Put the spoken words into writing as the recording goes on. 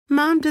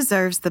Mom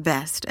deserves the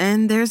best,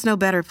 and there's no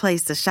better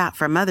place to shop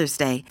for Mother's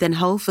Day than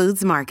Whole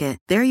Foods Market.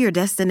 They're your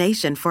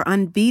destination for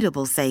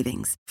unbeatable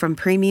savings, from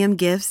premium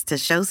gifts to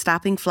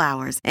show-stopping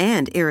flowers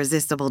and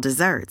irresistible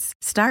desserts.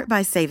 Start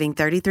by saving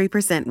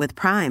 33% with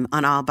Prime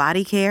on all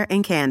body care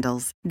and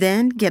candles.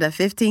 Then get a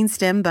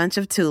 15-stem bunch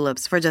of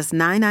tulips for just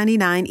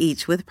 $9.99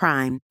 each with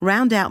Prime.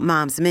 Round out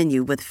Mom's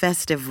menu with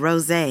festive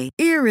rosé,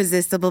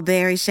 irresistible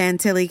berry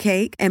chantilly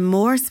cake, and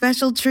more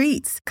special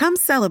treats. Come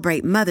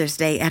celebrate Mother's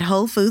Day at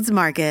Whole Foods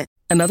Market.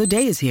 Another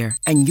day is here,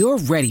 and you're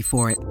ready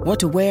for it. What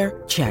to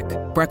wear? Check.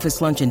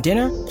 Breakfast, lunch, and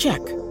dinner? Check.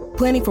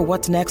 Planning for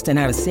what's next and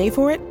how to save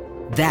for it?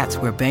 That's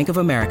where Bank of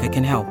America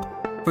can help.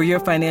 For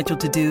your financial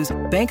to-dos,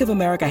 Bank of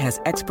America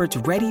has experts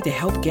ready to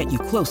help get you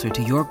closer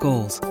to your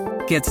goals.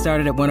 Get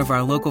started at one of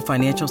our local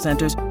financial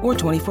centers or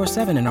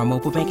 24/7 in our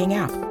mobile banking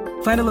app.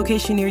 Find a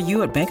location near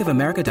you at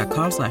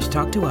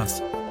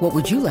bankofamerica.com/talktous. What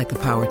would you like the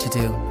power to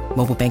do?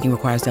 Mobile banking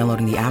requires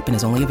downloading the app and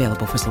is only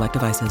available for select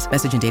devices.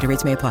 Message and data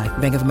rates may apply.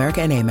 Bank of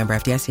America N.A., member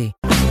FDIC.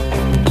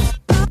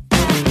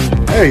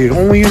 Hey,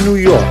 only in New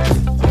York.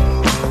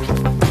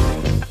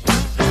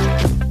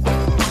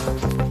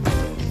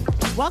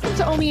 Welcome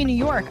to Only in New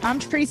York. I'm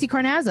Tracy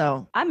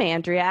Carnazzo. I'm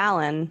Andrea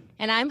Allen.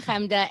 And I'm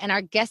Chemda, and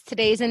our guest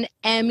today is an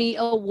Emmy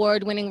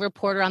award-winning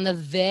reporter on the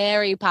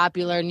very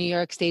popular New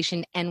York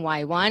station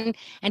NY1,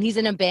 and he's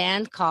in a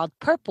band called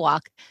Perp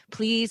Walk.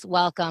 Please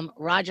welcome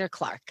Roger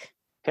Clark.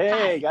 Hey,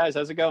 Hi. guys,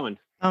 how's it going?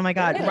 Oh my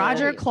God. Hey.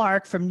 Roger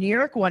Clark from New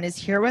York One is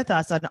here with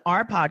us on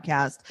our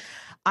podcast.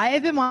 I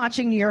have been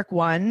watching New York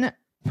One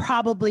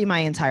probably my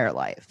entire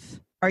life.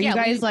 Are you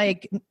guys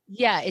like...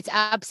 Yeah, it's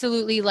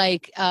absolutely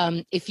like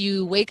if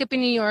you wake up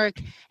in New York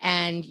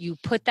and you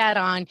put that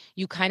on,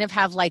 you kind of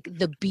have like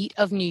the beat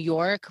of New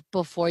York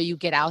before you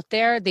get out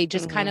there. They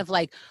just kind of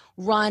like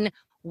run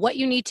what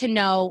you need to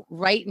know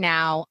right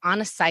now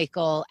on a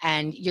cycle,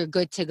 and you're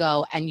good to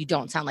go, and you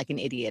don't sound like an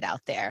idiot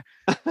out there.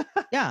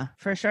 Yeah,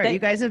 for sure. You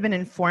guys have been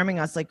informing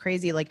us like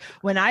crazy. Like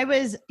when I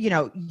was,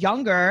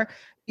 younger,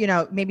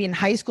 maybe in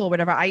high school or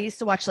whatever, I used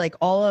to watch like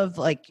all of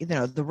like,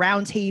 the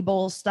round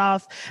table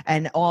stuff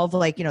and all of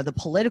like, the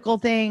political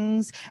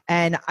things.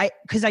 And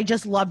because I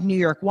just loved New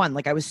York One.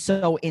 Like I was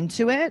so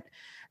into it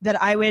that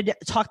I would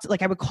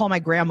I would call my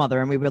grandmother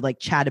and we would like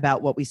chat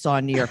about what we saw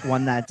in New York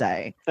One that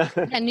day.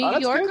 And New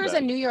Yorkers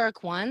and New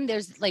York One,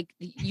 there's like,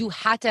 you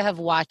had to have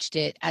watched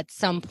it at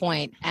some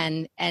point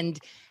and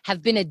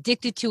have been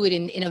addicted to it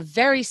in a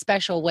very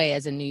special way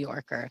as a New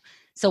Yorker.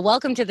 So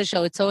welcome to the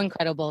show. It's so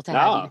incredible to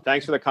have you.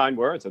 Thanks for the kind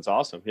words. It's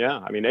awesome. Yeah.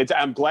 I mean,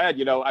 I'm glad,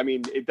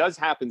 it does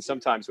happen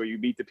sometimes where you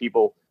meet the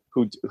people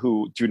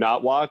who do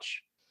not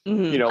watch,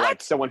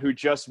 like someone who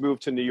just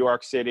moved to New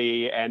York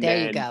City and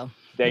there you go.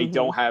 They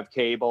don't have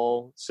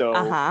cable.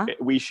 So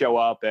we show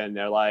up and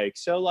they're like,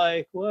 so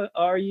like, what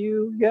are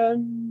you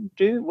going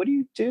to do? What do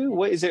you do?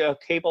 What is it? A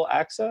cable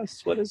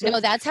access? What is it? No,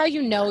 that's how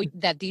you know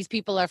that these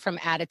people are from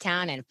out of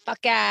town and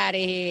fuck out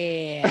of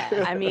here.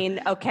 I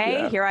mean,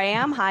 Here I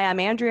am. Hi, I'm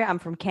Andrea. I'm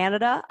from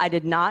Canada. I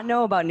did not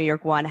know about New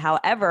York One.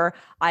 However,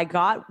 I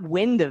got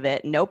wind of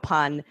it, no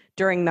pun,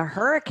 during the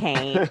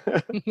hurricane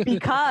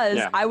because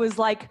I was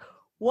like,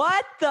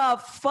 what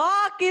the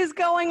fuck is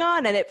going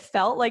on? And it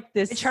felt like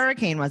this. Which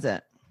hurricane was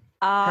it?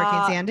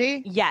 Hurricane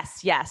Sandy?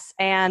 Yes.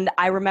 And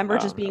I remember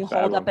just being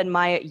holed up in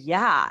my,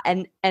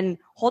 and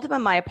holed up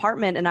in my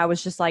apartment. And I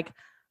was just like,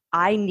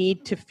 I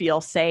need to feel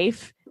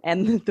safe.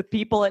 And the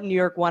people at New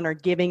York One are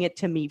giving it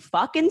to me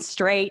fucking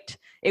straight.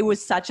 It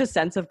was such a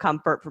sense of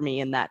comfort for me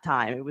in that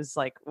time. It was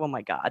like, oh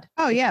my God.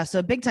 Oh yeah.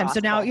 So big time.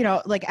 Awesome. So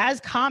now, like as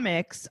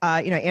comics,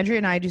 Andrea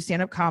and I do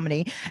stand-up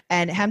comedy,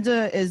 and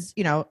Chemda is,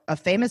 a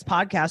famous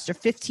podcaster,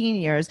 15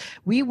 years.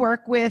 We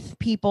work with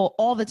people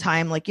all the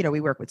time. Like,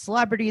 we work with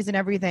celebrities and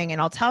everything. And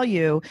I'll tell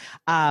you,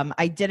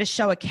 I did a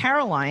show at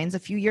Caroline's a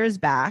few years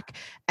back,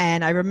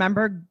 and I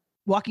remember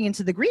walking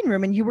into the green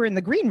room and you were in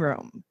the green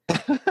room.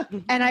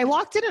 And I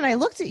walked in and I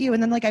looked at you,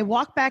 and then like I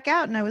walked back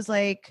out and I was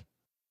like,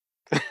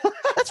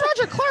 that's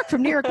Roger Clark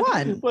from New York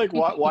One. Like,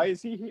 why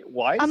is he here?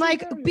 Why? I'm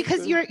like,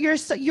 because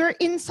you're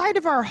inside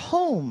of our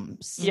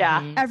homes,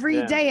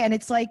 every day, and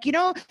it's like you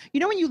know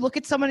when you look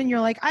at someone and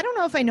you're like, I don't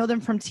know if I know them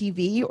from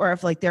TV or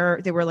if like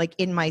they were like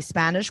in my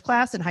Spanish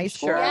class in high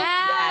school. Sure.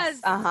 Yes.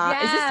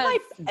 Yes.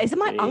 Is it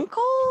my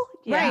uncle?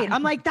 Yeah. Right.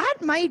 I'm like, that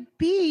might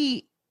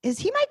be. Is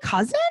he my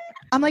cousin?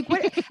 I'm like,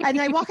 what? And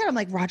I walk out, I'm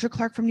like, Roger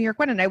Clark from New York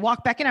One. And I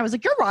walk back in, I was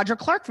like, you're Roger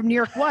Clark from New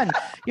York One.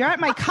 You're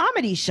at my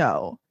comedy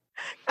show.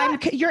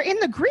 You're in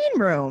the green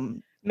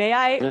room. May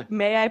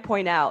I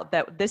point out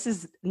that this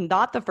is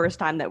not the first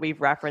time that we've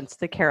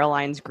referenced the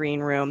Caroline's Green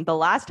Room. The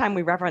last time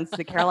we referenced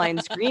the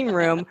Caroline's Green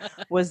Room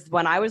was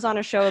when I was on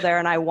a show there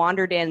and I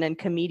wandered in and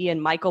comedian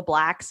Michael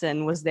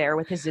Blackson was there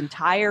with his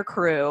entire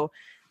crew,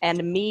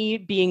 and me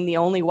being the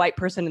only white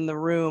person in the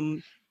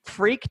room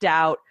freaked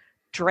out,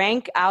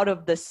 drank out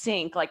of the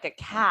sink like a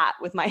cat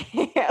with my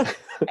hands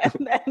and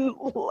then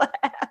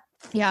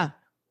left. Yeah.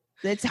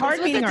 It's hard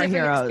meeting our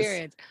heroes.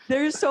 Experience.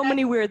 There's so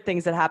many weird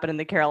things that happen in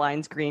the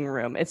Caroline's green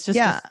room. It's just,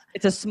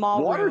 it's a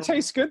small water room.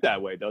 tastes good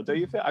that way, though. Do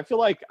you feel? I feel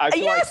like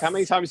how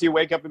many times do you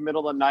wake up in the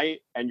middle of the night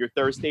and you're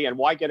thirsty, and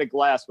why get a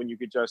glass when you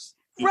could just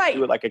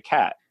do it like a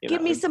cat?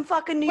 Give me some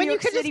fucking New When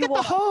York you could City just get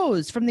the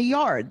hose from the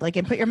yard, like,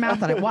 and put your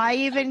mouth on it. Why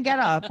even get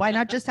up? Why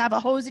not just have a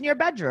hose in your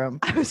bedroom?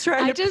 I was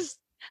trying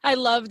I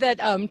love that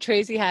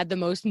Tracy had the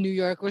most New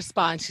York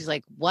response. She's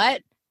like,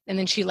 what? And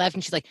then she left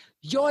and she's like,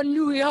 you're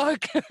New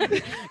York.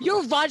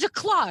 You're Roger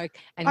Clark.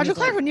 And Roger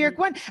Clark from New York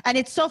One. And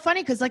it's so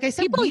funny because, like I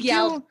said, people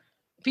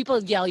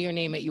yell your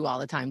name at you all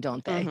the time,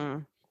 don't they? Mm-hmm.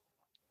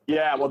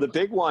 Yeah, well, the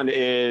big one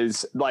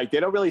is like they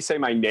don't really say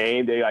my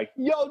name. They like,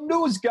 yo,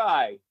 news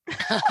guy.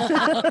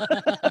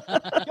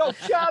 Yo,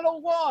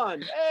 Channel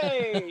One.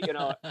 Hey,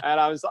 and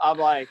I'm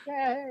like,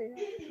 hey.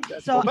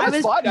 So but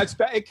it's fun.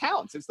 It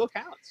counts. It still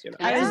counts.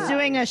 I was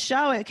doing a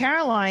show at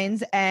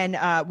Caroline's, and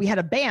we had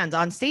a band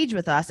on stage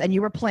with us, and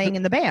you were playing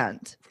in the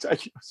band.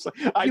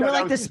 You were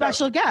like the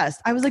special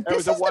guest. I was like,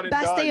 this is the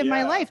best day of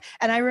my life.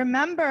 And I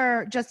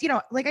remember just,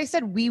 like I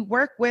said, we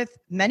work with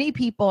many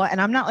people,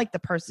 and I'm not like the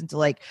person to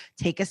like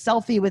take a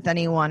selfie with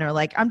anyone or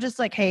like, I'm just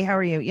like, hey, how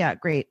are you? Yeah,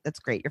 great. That's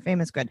great. You're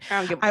famous. Good.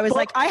 I was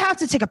like, I have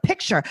to take a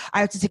picture. I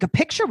have to take a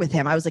picture with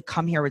him. I was like,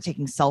 come here. We're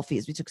taking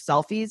selfies. We took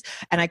selfies,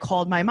 and I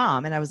called my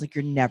mom, and I was like,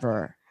 you're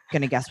never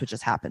going to guess what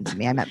just happened to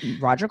me. I met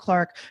Roger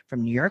Clark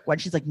from New York One.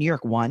 She's like, New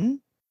York One?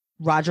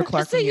 Roger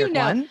Clark from New York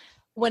One?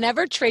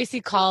 Whenever Tracy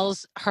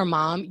calls her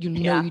mom,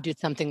 you did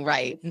something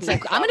right. It's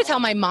like, I'm going to tell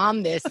my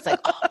mom this. It's like,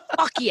 oh,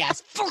 fuck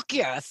yes.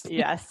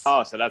 Yes.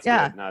 Oh, so that's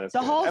good. No, that's the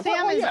good. whole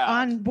family's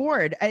on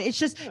board. It's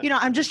just,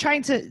 I'm just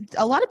trying to,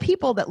 a lot of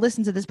people that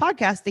listen to this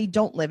podcast, they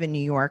don't live in New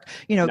York.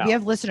 We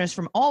have listeners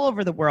from all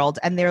over the world,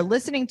 and they're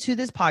listening to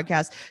this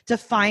podcast to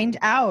find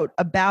out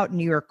about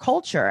New York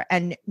culture.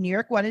 And New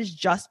York One is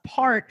just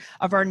part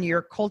of our New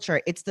York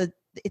culture. It's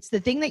the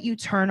thing that you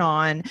turn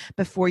on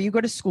before you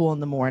go to school in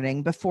the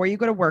morning, before you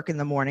go to work in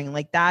the morning.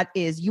 Like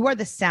you are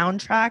the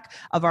soundtrack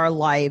of our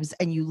lives,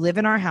 and you live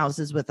in our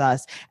houses with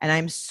us. And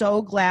I'm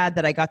so glad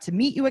that I got to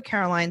meet you at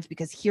Caroline's,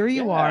 because here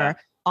you are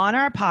on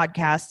our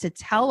podcast to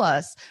tell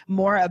us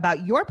more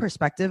about your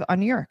perspective on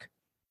New York.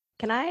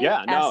 Can I?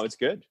 Yeah, no, it's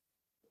good.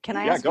 Can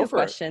I ask you a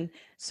question?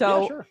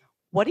 So sure.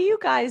 What do you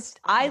guys,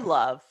 I'm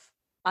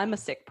a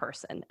sick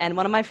person. And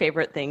one of my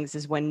favorite things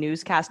is when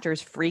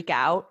newscasters freak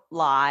out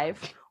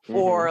live.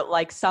 Or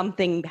like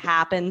something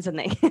happens and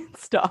they can't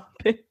stop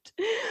it.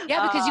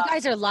 Yeah, because you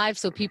guys are live,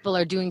 so people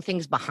are doing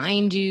things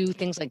behind you,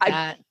 things like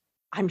that.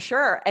 I'm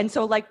sure. And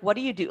so, like, what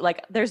do you do?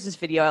 Like, there's this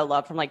video I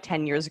love from like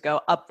 10 years ago.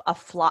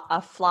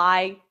 A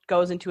fly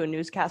goes into a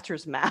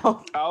newscaster's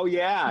mouth. Oh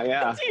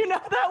yeah. Do you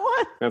know that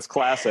one? That's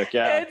classic.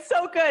 Yeah, it's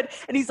so good.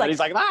 And he's like, he's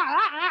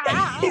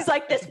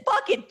like, this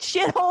fucking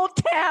shithole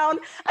town.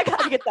 I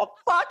gotta get the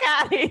fuck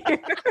out of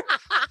here.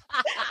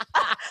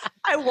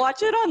 I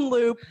watch it on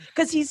loop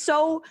because he's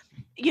so,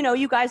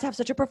 you guys have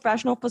such a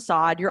professional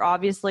facade. You're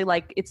obviously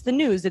like, it's the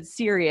news, it's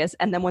serious.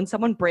 And then when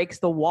someone breaks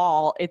the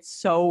wall, it's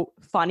so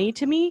funny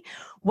to me.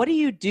 What do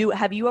you do?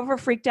 Have you ever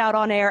freaked out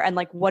on air? And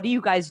like, what do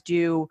you guys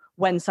do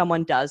when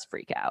someone does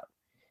freak out?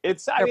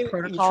 It's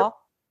protocol.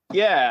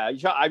 Yeah.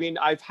 I mean,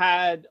 I've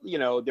had,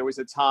 there was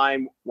a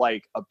time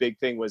like a big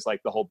thing was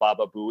like the whole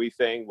Baba Booey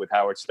thing with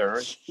Howard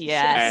Stern.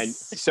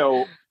 Yes. And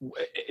so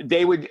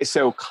they would,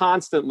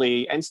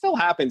 constantly, and still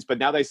happens, but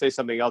now they say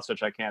something else,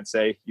 which I can't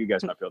say. You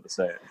guys might be able to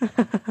say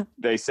it.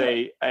 They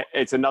say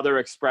it's another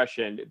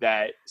expression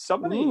that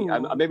somebody,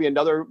 maybe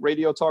another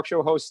radio talk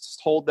show host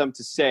told them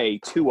to say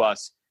to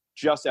us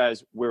just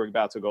as we're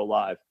about to go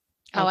live.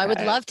 Oh, okay. I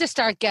would love to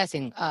start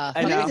guessing.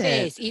 Your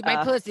face, eat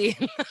my pussy.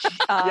 Jews.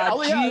 I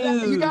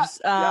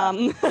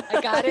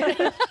got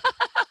it.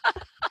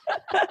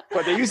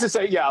 But they used to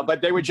say,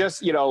 but they would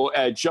just,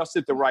 just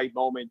at the right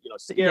moment,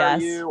 scare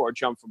you or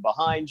jump from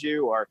behind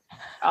you or,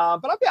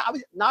 but I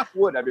was knock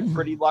wood. I've been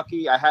pretty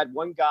lucky. I had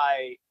one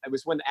guy, it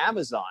was when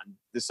Amazon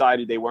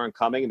decided they weren't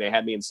coming and they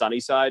had me in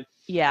Sunnyside.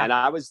 Yeah. And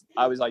I was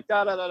like,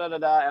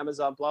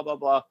 Amazon, blah, blah,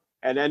 blah.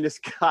 And then this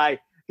guy,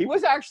 he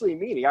was actually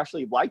mean. He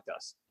actually liked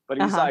us, but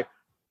he was like,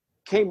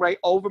 came right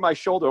over my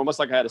shoulder, almost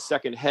like I had a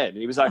second head. And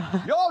he was like,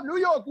 yo, New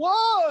York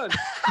One.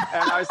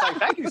 And I was like,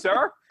 thank you,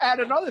 sir. Add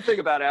another thing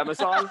about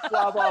Amazon,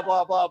 blah, blah,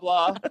 blah, blah,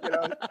 blah.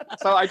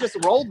 So I just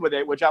rolled with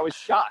it, which I was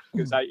shocked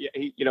because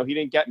he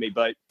didn't get me,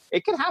 but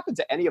it can happen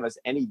to any of us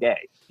any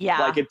day. Yeah.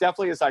 Like it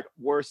definitely is like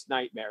worst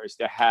nightmares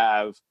to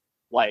have,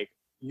 like,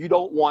 you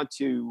don't want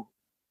to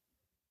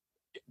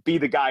be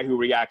the guy who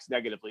reacts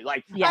negatively.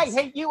 Like, I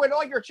hate you and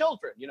all your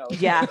children,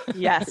 Yeah.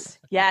 Yes.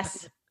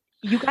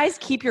 You guys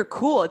keep your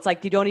cool. It's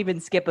like you don't even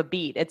skip a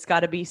beat. It's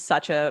got to be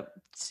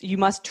you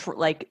must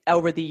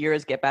over the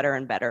years get better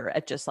and better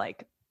at just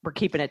like, we're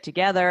keeping it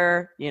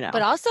together,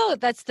 But also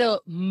that's the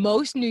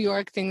most New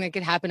York thing that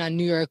could happen on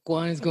New York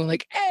One is going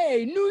like,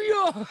 hey, New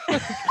York.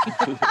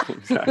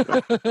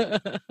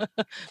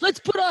 Let's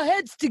put our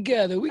heads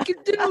together. We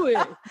can do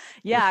it.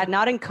 Yeah,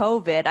 not in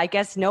COVID. I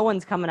guess no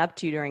one's coming up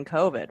to you during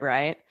COVID,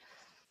 right?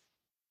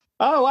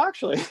 Oh,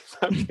 actually,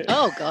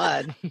 Oh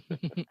God.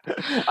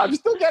 I'm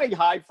still getting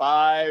high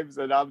fives,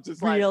 and I'm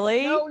just like,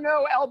 Really?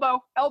 no,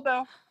 elbow.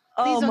 Please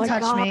Oh don't my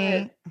touch God.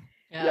 me.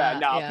 Yeah,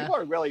 no, people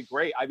are really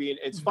great. I mean,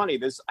 it's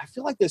funny. I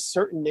feel like there's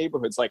certain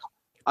neighborhoods, like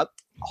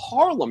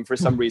Harlem, for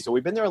some reason.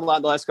 We've been there a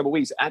lot the last couple of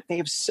weeks, and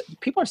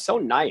people are so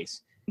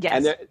nice.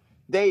 Yes. And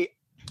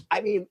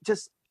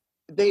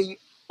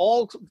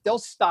they'll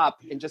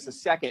stop in just a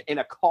second in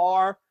a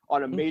car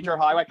on a major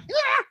highway. Yeah,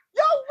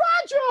 yo,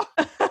 Roger.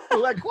 We're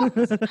like, what?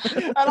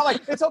 And I'm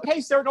like, it's okay,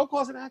 sir. Don't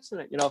cause an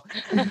accident. You know,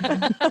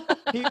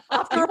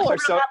 people are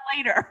so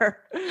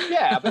later.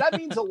 Yeah, but that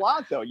means a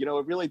lot, though. You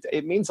know,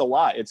 it means a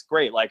lot. It's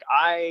great. Like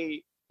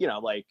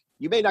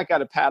you may not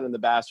get a pat on the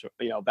back,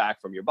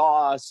 back from your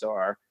boss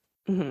or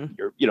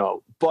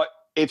but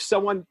if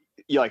someone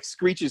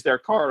screeches their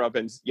car up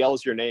and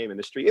yells your name in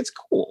the street, it's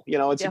cool. You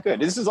know, it's good.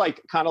 This is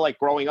like kind of like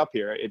growing up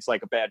here. It's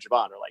like a badge of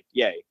honor. Like,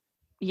 yay.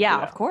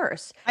 Yeah, of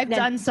course. I've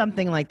done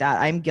something like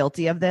that. I'm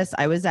guilty of this.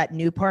 I was at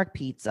New Park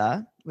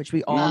Pizza, which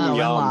we all know and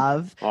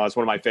love. Oh, it's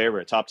one of my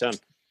favorite. Top 10.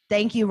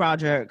 Thank you,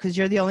 Roger, because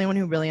you're the only one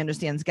who really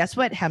understands. Guess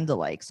what Hemda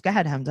likes? Go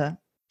ahead, Hemda.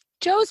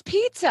 Joe's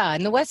Pizza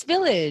in the West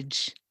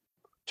Village.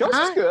 Joe's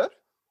is good.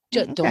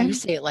 Don't you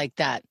say it like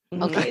that.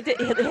 Okay.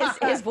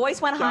 His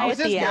voice went high at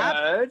the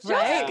end. Joe's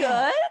Right?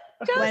 Good.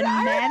 When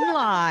men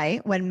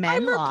lie,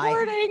 I'm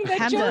reporting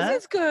that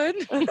Joe's is good.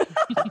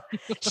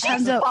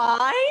 She's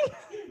fine.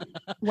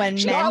 When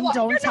men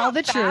don't tell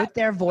the truth,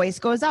 their voice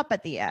goes up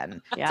at the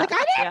end. Yeah. It's like,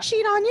 I didn't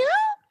cheat on you.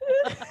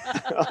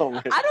 Oh,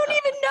 man. I don't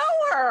even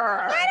know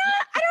her. I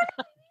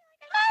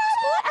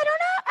don't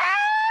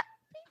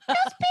know.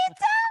 Just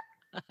pizza.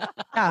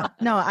 Yeah,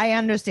 no, I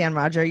understand,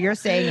 Roger. You're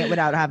saying it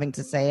without having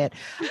to say it.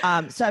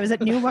 So I was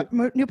at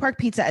New Park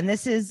Pizza, and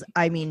this is,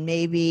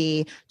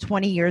 maybe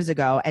 20 years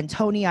ago, and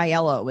Tony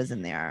Aiello was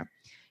in there.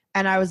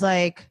 And I was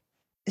like,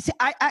 see,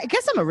 I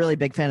guess I'm a really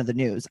big fan of the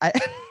news.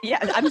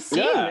 I'm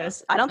seeing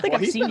this. I don't think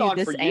I've seen you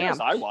this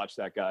amped. I watched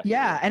that guy.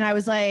 Yeah, and I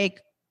was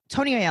like,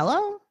 Tony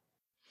Aiello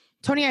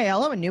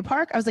in New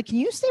Park. I was like, can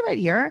you stay right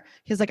here?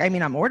 He's like,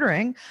 I'm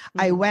ordering.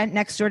 I went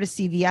next door to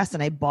CVS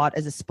and I bought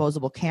a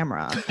disposable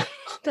camera.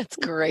 That's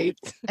great.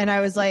 And I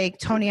was like,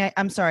 Tony,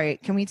 I'm sorry,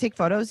 can we take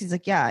photos? He's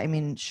like, yeah,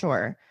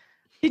 sure.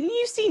 Didn't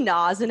you see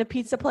Nas in a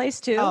pizza place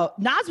too? Oh,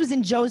 Nas was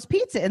in Joe's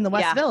Pizza in the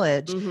West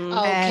Village. Mm-hmm.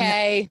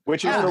 Okay.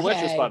 Which is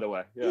delicious, by the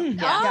way. Yeah.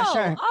 Yeah,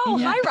 sure. Oh,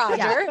 hi,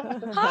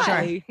 Roger.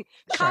 Hi. Sure.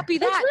 Copy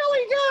that.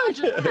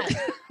 It's really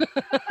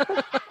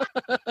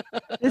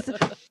good.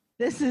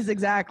 This is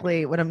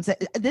exactly what I'm saying.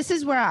 This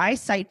is where I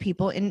cite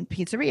people in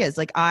pizzerias.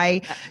 Like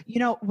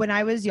when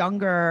I was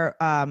younger,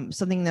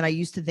 something that I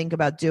used to think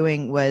about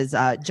doing was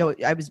I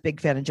was a big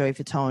fan of Joey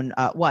Fatone.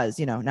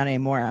 Not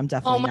anymore. I'm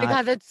definitely not. Oh my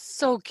God, that's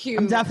so cute.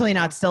 I'm definitely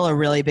not still a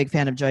really big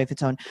fan of Joey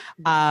Fatone.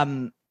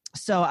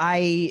 So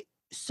I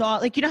saw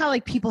how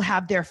people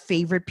have their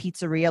favorite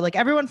pizzeria. Like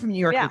everyone from New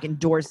York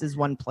endorses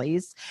one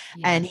place.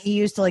 Yes. And he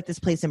used to like this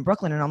place in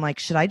Brooklyn. And I'm like,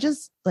 should I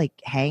just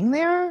hang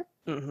there?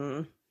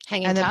 Mm-hmm.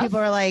 And then people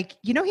are like,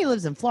 he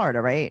lives in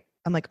Florida, right?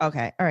 I'm like,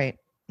 okay, all right,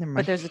 never mind.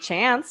 But there's a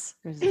chance.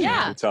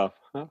 It's tough.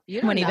 Huh?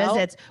 When he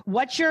visits,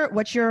 what's your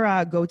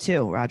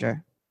go-to,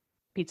 Roger?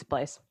 Pizza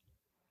place.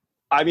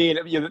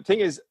 The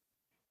thing is,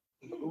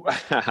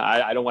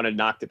 I don't want to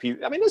knock the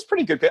pizza. It's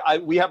pretty good.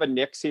 We have a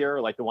Nick's here,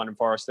 like the one in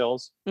Forest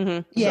Hills.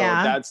 Mm-hmm.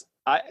 Yeah, so that's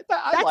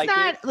like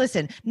not.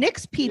 Listen,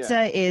 Nick's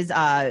Pizza is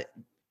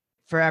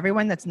for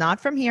everyone that's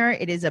not from here.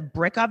 It is a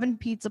brick oven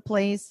pizza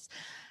place.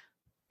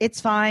 It's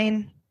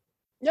fine.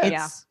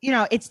 It's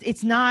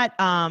it's not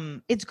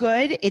it's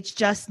good. It's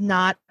just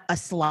not a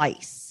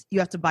slice. You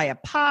have to buy a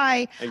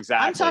pie.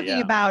 Exactly. I'm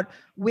talking about,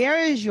 where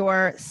is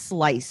your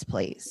slice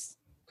place?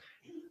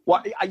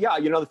 Well, yeah,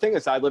 the thing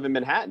is, I live in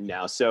Manhattan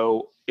now,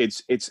 so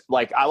it's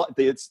like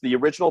it's the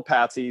original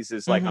Patsy's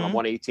is like on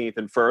 118th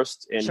and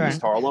First in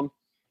East Harlem.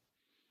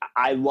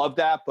 I love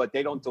that, but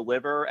they don't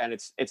deliver, and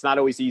it's not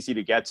always easy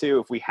to get to.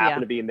 If we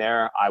happen to be in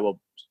there, I will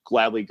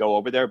gladly go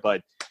over there.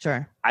 But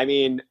sure, I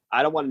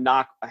don't want to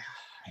knock.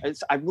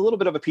 I'm a little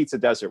bit of a pizza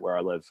desert where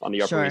I live on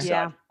the Upper East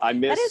Side. I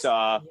miss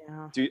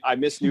I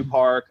miss New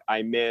Park.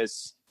 I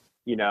miss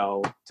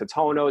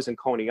Totonno's in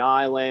Coney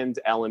Island,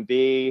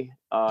 L&B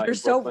in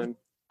Brooklyn.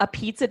 A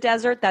pizza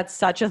desert, that's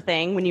such a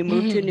thing. When you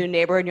move to a new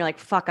neighborhood and you're like,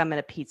 fuck, I'm in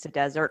a pizza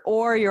desert.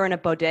 Or you're in a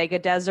bodega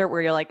desert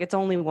where you're like, it's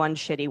only one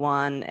shitty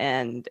one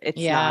and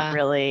it's not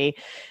really,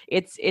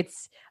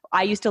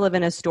 I used to live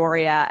in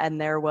Astoria,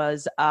 and there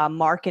was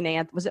Mark and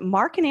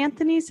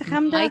Anthony's?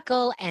 Hemda?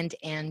 Michael and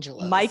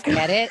Angelo.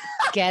 Get it?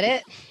 Get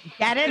it?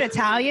 Get it?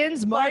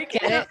 Italians? Mark.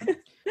 Get it?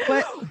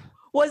 What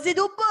was it?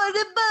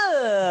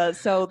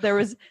 So there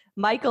was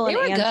Michael and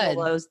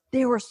Angelo's. Good.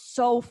 They were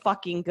so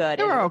fucking good.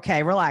 They were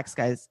okay. Relax,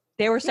 guys.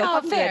 They were so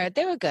fucking fair. good.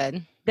 They were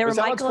good. They were was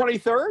that on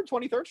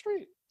 23rd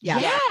Street? Yeah.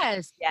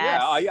 Yes. Yeah.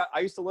 I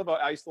used to live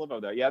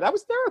over there. Yeah, they're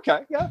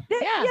okay. Yeah.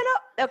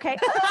 Okay.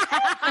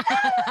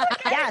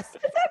 Yes.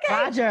 It's okay.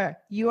 Roger,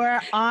 you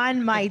are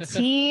on my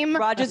team.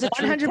 Roger's a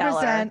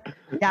 100%.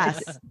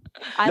 Yes.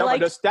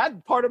 But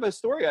that part of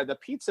Astoria, the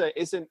pizza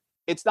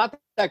it's not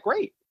that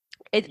great.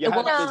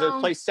 There's a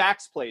place,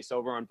 Saks Place,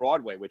 over on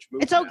Broadway, which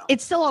moved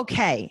it's still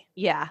okay.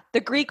 Yeah, the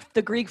Greek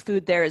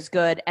food there is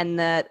good, and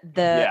the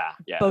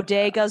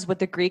bodegas with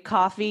the Greek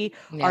coffee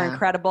are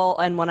incredible.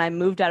 And when I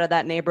moved out of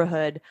that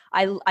neighborhood,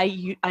 I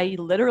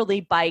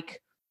literally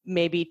bike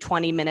maybe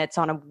 20 minutes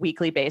on a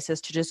weekly basis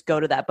to just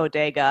go to that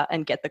bodega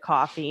and get the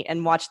coffee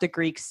and watch the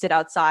Greeks sit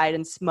outside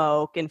and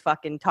smoke and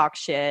fucking talk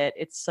shit.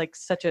 It's like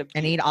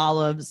and eat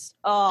olives.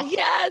 Oh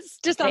yes,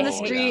 just on the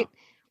street. Yeah.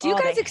 Do you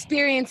guys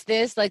experience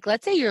this? Like,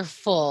 let's say you're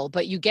full,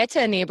 but you get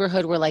to a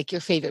neighborhood where like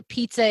your favorite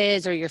pizza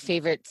is or your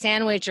favorite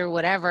sandwich or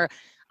whatever.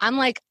 I'm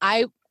like,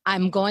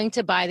 I'm going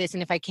to buy this,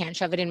 and if I can't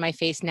shove it in my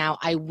face now,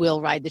 I will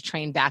ride the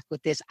train back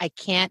with this. I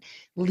can't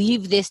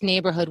leave this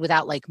neighborhood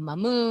without like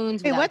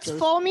Mamoons. Hey, what's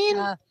full mean?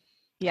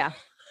 Yeah.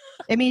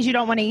 It means you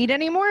don't want to eat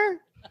anymore?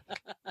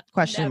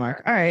 Question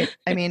mark. All right.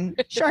 I mean,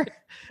 sure.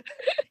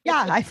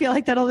 Yeah, I feel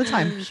like that all the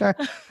time. Sure.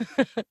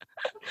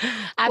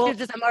 After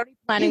this, I'm already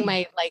planning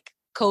my like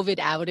COVID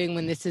outing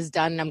when this is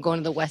done. And I'm going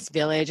to the West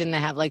Village, and they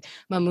have like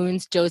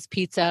Mamoon's, Joe's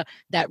Pizza,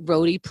 that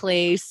roti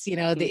place, you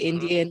know, the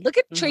Indian. Look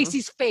at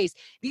Tracy's face.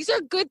 These are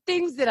good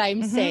things that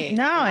I'm saying.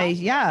 No,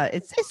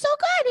 it's so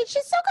good. It's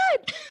just so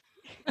good.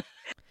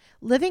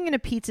 Living in a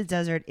pizza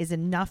desert is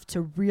enough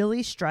to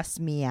really stress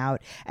me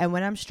out. And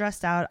when I'm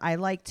stressed out, I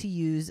like to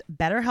use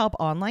BetterHelp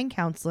online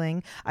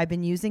counseling. I've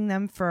been using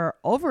them for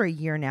over a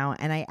year now,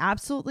 and I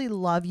absolutely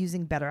love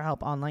using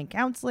BetterHelp online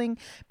counseling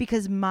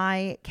because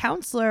my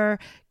counselor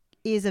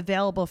is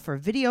available for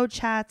video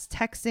chats,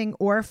 texting,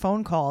 or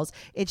phone calls.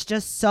 It's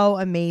just so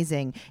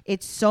amazing.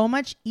 It's so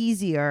much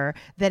easier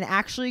than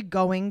actually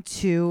going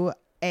to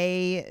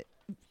a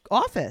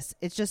office.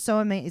 It's just so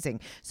amazing.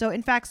 So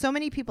in fact, so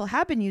many people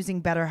have been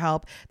using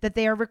BetterHelp that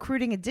they are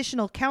recruiting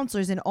additional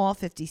counselors in all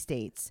 50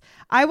 states.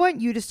 I want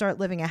you to start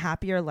living a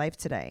happier life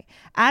today.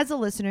 As a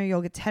listener,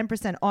 you'll get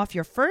 10% off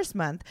your first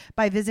month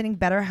by visiting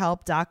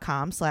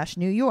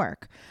betterhelp.com/New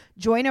York.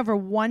 Join over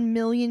 1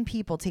 million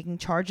people taking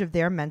charge of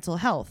their mental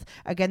health.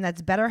 Again,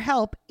 that's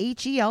BetterHelp,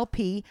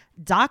 HELP.com/New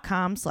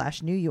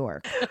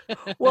York.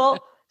 Well,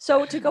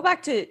 so to go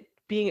back to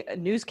being a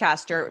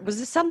newscaster, was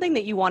this something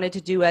that you wanted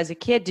to do as a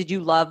kid? Did you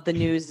love the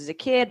news as a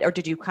kid, or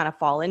did you kind of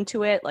fall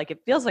into it? Like,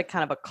 it feels like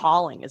kind of a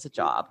calling as a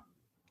job.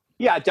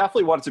 Yeah, I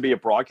definitely wanted to be a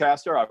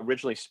broadcaster.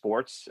 Originally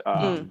sports.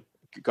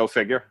 Go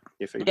figure.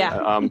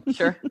 Yeah,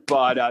 sure.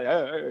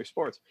 But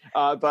sports.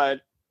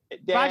 But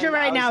Roger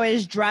now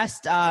is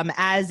dressed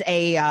as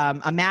a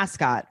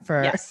mascot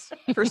for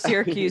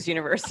Syracuse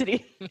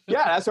University.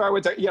 Yeah, that's where I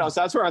went to.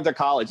 So that's where I went to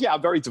college. Yeah,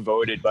 I'm very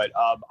devoted. But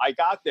I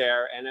got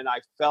there, and then I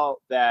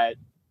felt that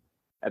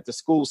at the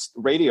school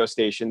radio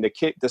station,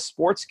 the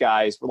sports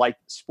guys were like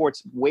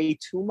sports way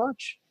too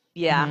much.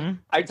 Yeah.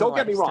 Mm-hmm. Don't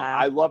get me wrong.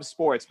 I love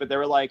sports, but they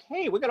were like,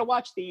 hey, we're going to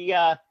watch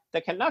the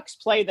Canucks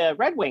play the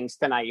Red Wings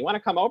tonight. You want to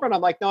come over? And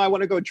I'm like, no, I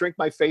want to go drink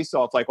my face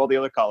off like all the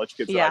other college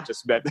kids that I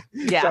just met.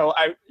 Yeah. So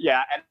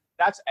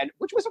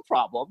which was a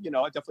problem. It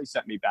definitely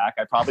set me back.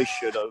 I probably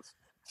should have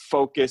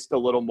focused a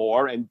little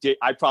more, and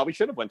I probably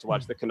should have went to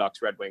watch the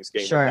Canucks Red Wings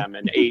game with them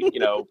and ate,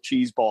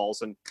 cheese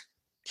balls and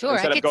sure,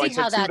 instead I of going could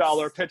see how to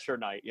 $2 pitcher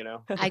night,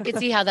 I could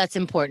see how that's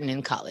important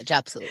in college.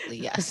 Absolutely,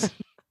 yes.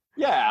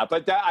 Yeah,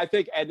 but I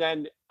think, and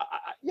then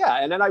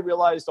I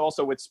realized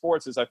also with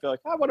sports is I feel like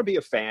I want to be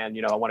a fan.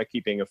 I want to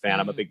keep being a fan.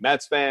 I'm a big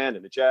Mets fan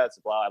and the Jets.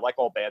 Blah. I like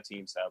all bad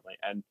teams, sadly,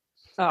 and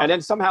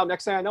then somehow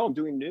next thing I know, I'm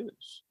doing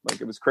news.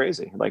 Like, it was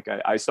crazy. Like,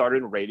 I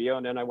started in radio,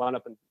 and then I wound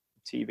up in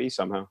TV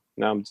somehow.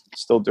 Now I'm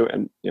still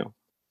doing.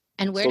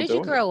 And where did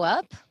you grow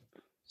up?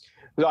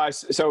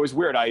 So it was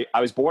weird. I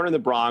was born in the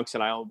Bronx,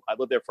 and I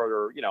lived there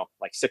for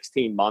like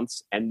 16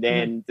 months, and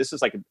then this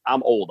is like,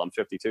 I'm old. I'm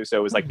 52, so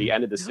it was like the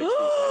end of the 60s.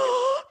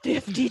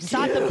 52.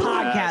 Stop the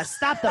podcast.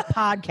 Stop the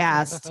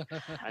podcast.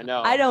 I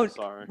know. I don't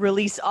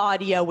release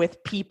audio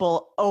with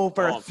people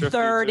over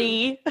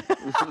 30.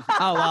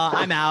 Oh, well,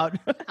 I'm out.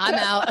 I'm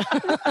out.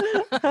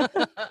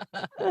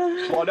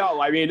 Well,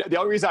 no, I mean, the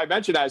only reason I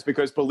mention that is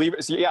because we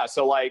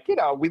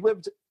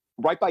lived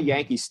right by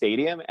Yankee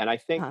Stadium, and I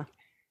think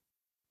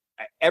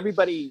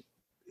everybody,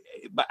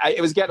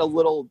 it was getting a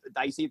little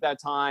dicey at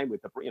that time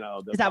with the.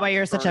 Is that why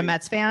you're such a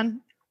Mets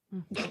fan?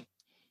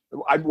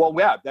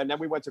 And then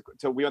we went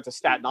to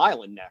Staten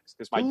Island next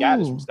because my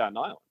dad is from Staten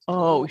Island.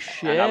 Oh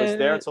shit! And I was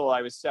there until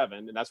I was 7,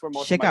 and that's where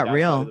most of my dad's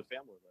side of the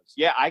family lives.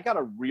 Yeah, I got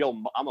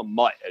I'm a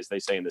mutt, as they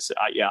say in this.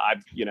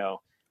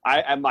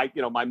 I am like,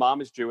 my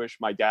mom is Jewish,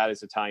 my dad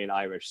is Italian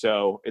Irish,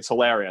 so it's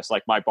hilarious.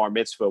 Like, my bar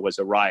mitzvah was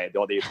a riot.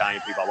 All the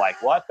Italian people are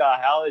like, "What the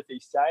hell is he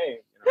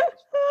saying?"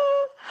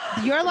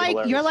 You're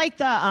like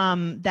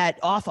the that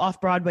off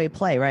Broadway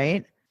play,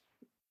 right?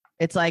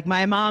 It's like,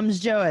 my mom's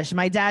Jewish,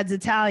 my dad's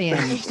Italian,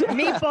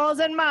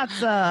 meatballs and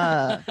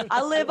matzah.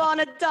 I live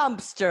on a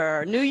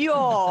dumpster, New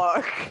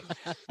York.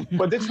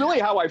 But it's really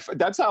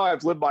that's how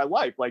I've lived my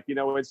life. Like,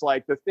 it's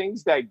like the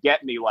things that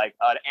get me, like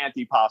an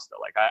antipasta,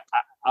 like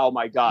oh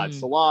my God,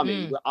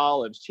 salami,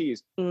 olives,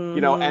 cheese,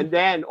 and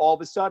then all of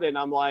a sudden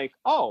I'm like,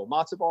 oh,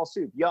 matzo ball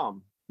soup,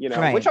 yum. you know,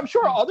 Right. which I'm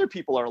sure other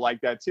people are like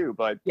that too.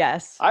 But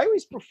Yes. I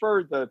always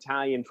preferred the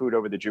Italian food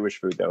over the Jewish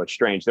food, though. It's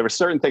strange. There were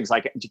certain things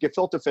like you get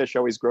filter fish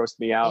always grossed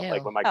me out. Ew.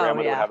 Like when my Oh,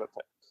 grandmother yeah. would have it.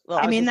 Well,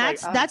 I was mean,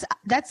 just like,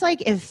 that's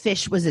like if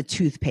fish was a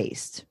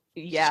toothpaste,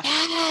 yes.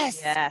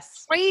 Yes.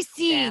 Yes.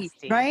 Tracy.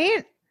 Nasty.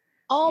 right?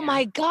 Oh Yeah.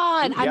 my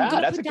God. Yeah, I'm going to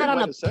that's a put good that on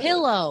way a to say it.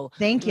 pillow.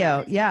 Thank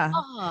you. Yeah.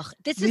 Oh,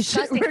 this is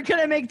disgusting. We're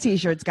gonna make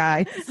T-shirts,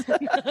 guys.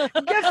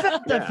 Get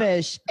filter Yeah.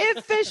 fish.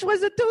 If fish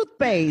was a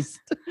toothpaste.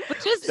 But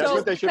just That's so,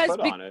 what they should because,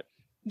 put on it.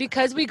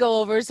 because we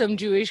go over some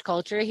Jewish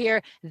culture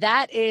here,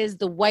 that is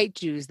the white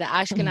Jews, the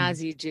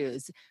Ashkenazi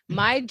Jews.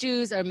 My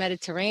Jews are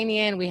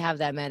Mediterranean. We have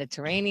that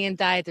Mediterranean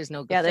diet. There's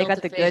no good Yeah, they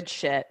got filter the fish. good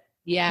shit.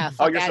 Yeah, Oh,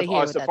 fuck you're out of here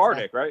with that stuff.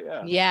 Sephardic, right?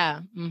 Yeah. Yeah.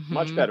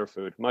 Much mhm. better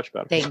food. Much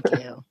better. Thank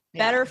you.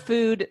 Yeah. Better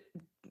food,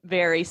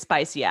 very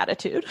spicy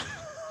attitude.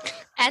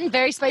 And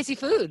very spicy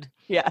food.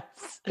 Yes.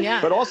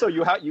 Yeah. But also,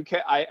 you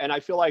can't. I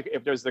feel like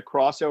if there's the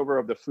crossover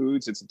of the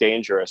foods, it's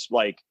dangerous.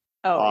 Like,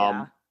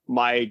 Oh,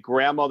 my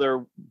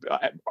grandmother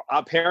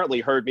apparently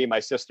heard me and my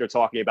sister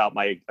talking about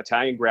my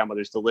Italian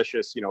grandmother's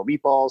delicious,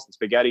 meatballs and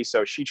spaghetti.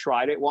 So she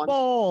tried it once.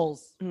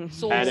 Bowls. yeah.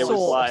 Soul And it was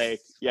sauce.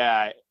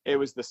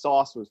 like, the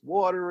sauce was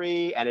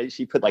watery and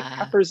she put like Ah.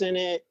 peppers in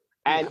it.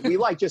 And we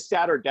just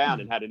sat her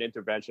down and had an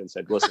intervention,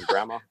 said, listen,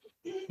 grandma,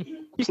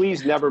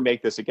 please never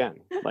make this again.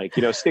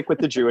 Stick with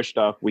the Jewish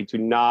stuff. We do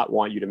not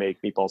want you to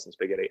make meatballs and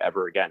spaghetti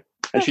ever again.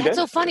 And she That's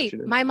did. so funny. She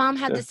did. My mom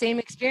had Yeah. the same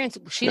experience.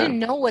 She Yeah. didn't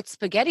know what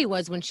spaghetti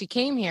was when she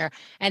came here.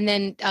 And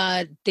then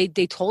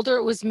they told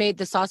her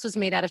the sauce was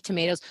made out of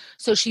tomatoes.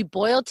 So she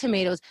boiled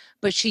tomatoes,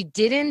 but she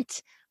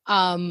didn't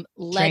let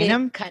Drain it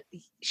 'em?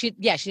 she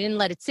didn't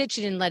let it sit.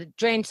 She didn't let it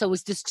drain. So it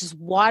was this just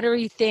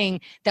watery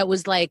thing that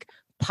was like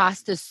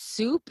pasta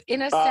soup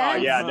in a Oh,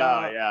 sense. yeah,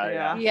 no,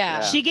 Yeah.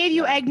 Yeah. She gave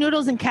you egg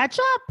noodles and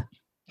ketchup?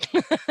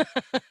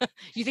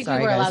 You think Sorry,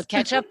 we were guys. allowed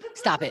ketchup?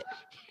 Stop it.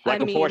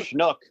 Like I a poor mean-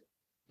 schnook.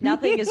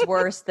 Nothing is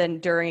worse than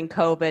during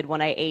COVID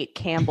when I ate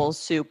Campbell's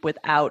soup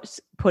without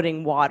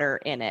putting water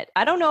in it.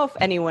 I don't know if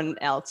anyone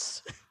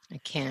else. I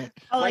can't.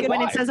 Oh, like Like when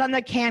why? it says on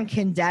the can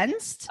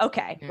condensed?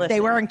 Okay, They listen.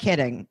 They weren't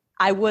kidding.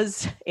 I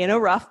was in a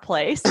rough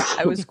place.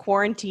 I was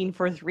quarantined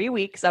for 3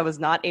 weeks. I was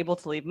not able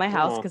to leave my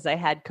house Oh. because I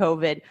had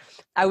COVID.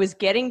 I was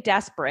getting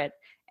desperate,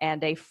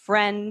 and a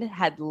friend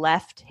had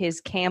left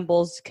his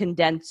Campbell's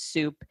condensed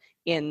soup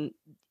in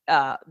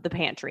the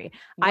pantry.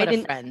 What a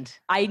didn't. friend.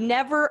 I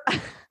never.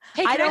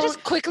 Hey, I can I, just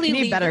don't quickly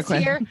need leave better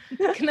this here?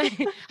 Can I?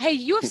 Hey,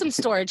 you have some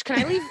storage. Can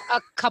I leave a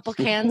couple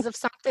cans of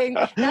something?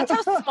 That's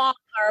how small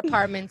our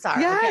apartments are.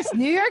 okay? Yes,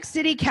 New York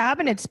City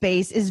cabinet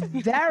space is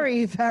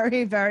very,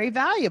 very, very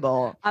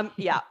valuable. I'm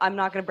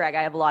not gonna brag.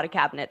 I have a lot of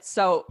cabinets.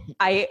 So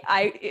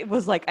it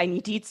was like I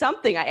need to eat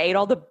something. I ate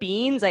all the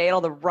beans, I ate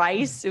all the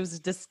rice. It was a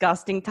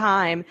disgusting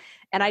time.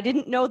 And I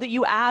didn't know that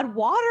you add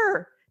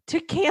water to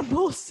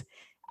Campbell's.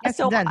 Yes,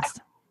 so condensed.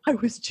 I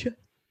was just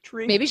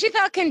drinking. Maybe she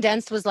thought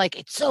condensed was like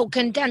it's so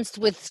condensed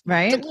with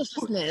Right?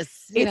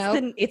 deliciousness. You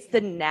know? It's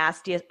the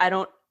nastiest. I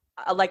don't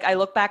I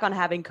look back on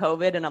having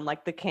COVID and I'm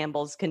like the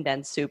Campbell's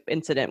condensed soup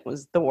incident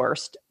was the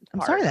worst. I'm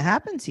part. sorry that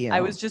happened to you. I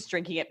was just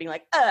drinking it being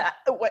like,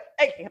 what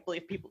I can't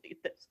believe people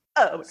eat this.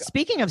 Oh my God.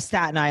 Speaking of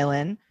Staten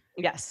Island,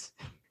 Yes.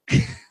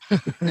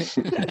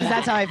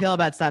 that's how I feel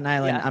about Staten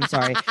Island. Yeah. I'm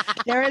sorry.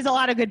 There is a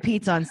lot of good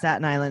pizza on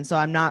Staten Island, so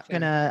I'm not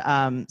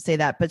gonna say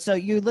that. But so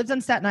you lived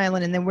on Staten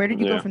Island, and then where did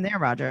you go Yeah. from there,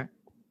 Roger?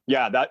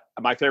 Yeah,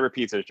 my favorite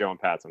pizza is Joe and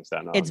Pat's on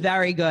Staten Island. It's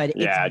very good.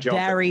 Yeah, It's Joe-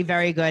 very,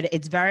 very good.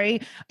 It's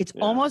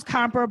Yeah. almost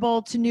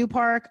comparable to New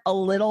Park a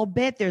little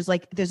bit. There's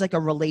like a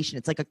relation.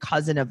 It's like a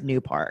cousin of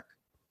New Park.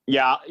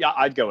 Yeah,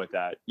 I'd go with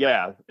that.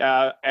 Yeah.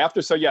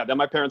 Then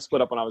my parents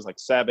split up when I was like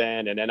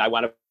 7, and then I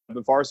wound up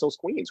in Forest Hills,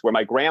 Queens, where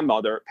my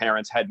grandmother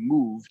parents had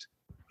moved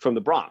from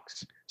the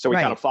Bronx. So we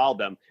Right. kind of followed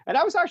them. And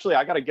I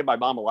got to give my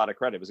mom a lot of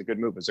credit. It was a good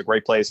move. It was a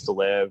great place to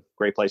live,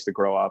 great place to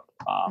grow up.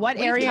 What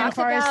We've area in talked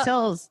Forest about-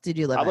 Hills did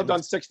you live I in? lived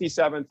on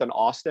 67th and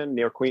Austin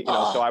near Queen.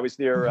 So I was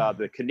near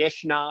the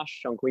Knish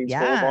Nosh on Queens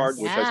Yes. Boulevard,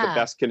 which has the Yeah.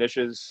 best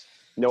knishes.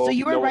 No, So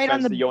you were no right on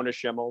offense the- to Jonas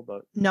Schimmel,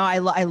 but No, I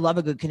love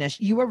a good Knish.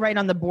 You were right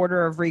on the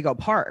border of Rego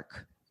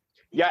Park.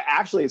 yeah,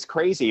 actually, it's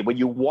crazy. When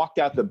you walked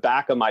out the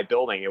back of my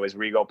building, it was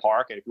Rego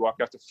Park, and if you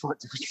walked out the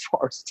front, it was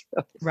Forest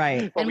Hills.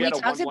 Right. But And we we had a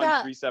talked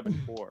about-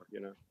 11374,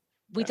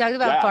 We talked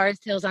about Yeah.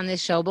 Forest Hills on this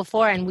show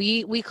before, and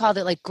we called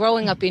it, like,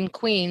 growing up in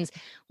Queens,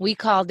 we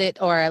called it,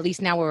 or at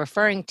least now we're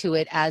referring to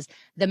it as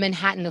the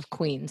Manhattan of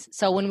Queens.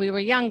 So when we were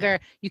younger,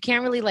 you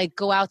can't really like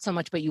go out so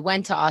much, but you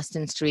went to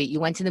Austin Street, you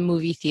went to the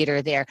movie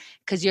theater there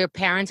because your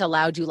parents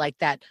allowed you like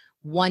that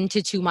 1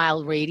 to 2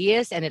 mile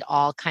radius, and it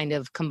all kind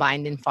of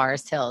combined in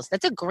Forest Hills.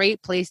 That's a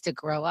great place to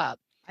grow up.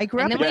 I grew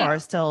And up then in we-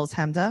 Forest Hills,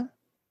 Hemda.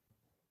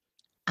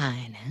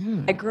 I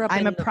know. I grew up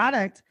I'm in a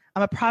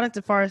product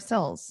of Forest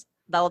Hills.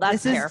 Though that's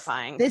This is-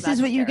 terrifying. This That's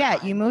is what you get.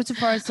 terrifying. You move to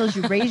Forest Hills,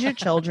 you raise your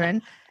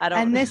children,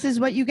 and this is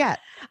what you get.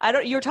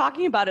 You're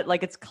talking about it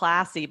like it's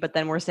classy, but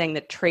then we're saying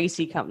that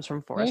Tracy comes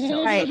from Forest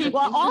Hills. Right.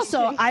 Well,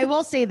 also, I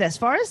will say this.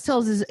 Forest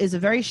Hills is a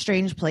very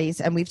strange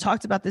place. And we've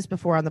talked about this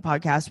before on the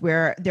podcast,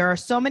 where there are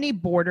so many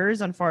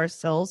borders on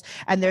Forest Hills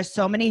and there's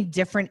so many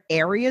different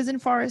areas in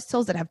Forest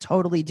Hills that have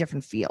totally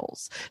different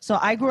feels. So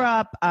I grew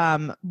up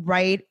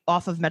right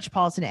off of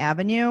Metropolitan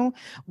Avenue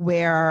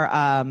where,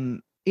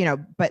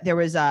 but there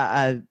was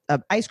a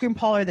ice cream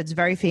parlor that's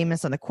very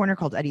famous on the corner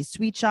called Eddie's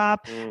Sweet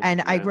Shop.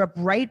 And I grew up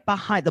right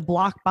behind the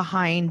block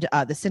behind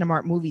the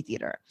Cinemark movie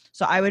theater.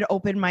 So I would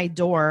open my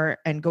door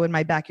and go in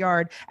my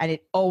backyard and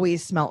it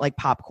always smelled like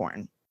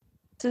popcorn.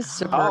 This is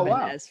suburban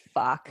as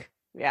fuck.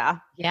 Yeah.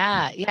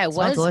 Yeah. It It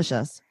was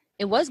delicious.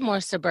 It was more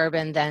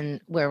suburban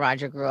than where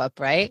Roger grew up,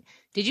 right?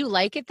 Did you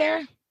like it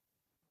there?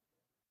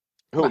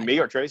 Who, me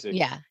or Tracy?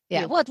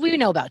 Yeah. Well, we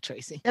know about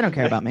Tracy. They don't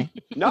care about me.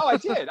 No, I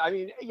did. I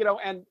mean,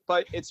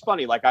 but it's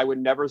funny. Like, I would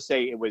never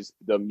say it was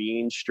the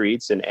mean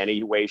streets in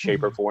any way,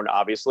 shape, or form,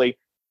 obviously.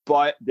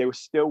 But there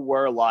still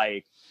were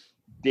like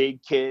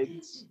big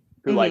kids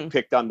who like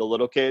picked on the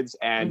little kids.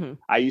 And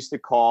I used to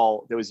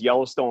there was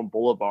Yellowstone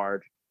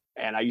Boulevard,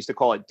 and I used to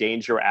call it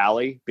Danger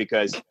Alley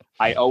because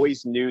I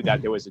always knew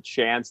that there was a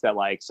chance that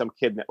like some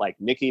kid that like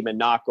Nicki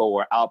Minaj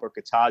or Albert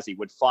Katase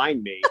would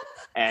find me.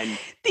 And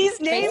these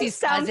names Tracy's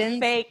sound cousins.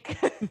 fake.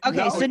 Okay,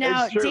 No, so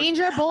now it's true.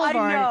 Danger I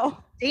Boulevard. know.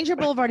 Danger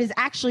Boulevard is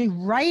actually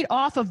right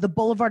off of the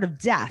Boulevard of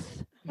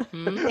Death.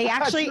 They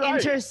actually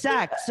That's right.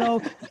 intersect.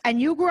 So,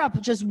 and you grew up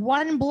just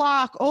 1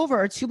 block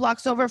over or 2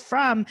 blocks over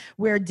from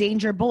where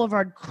Danger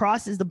Boulevard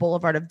crosses the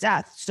Boulevard of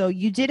Death. So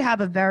you did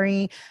have a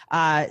very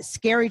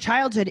scary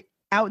childhood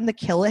out in the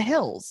Killa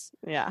Hills.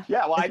 Yeah.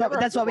 yeah, well,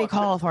 That's what we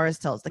call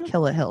Forest Hills, the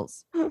Killa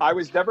Hills. I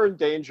was never in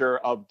danger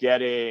of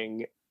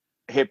getting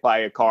hit by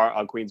a car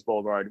on Queens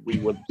Boulevard. We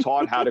were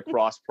taught how to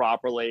cross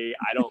properly.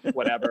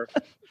 Whatever.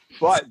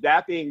 But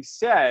that being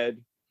said,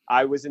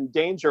 I was in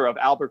danger of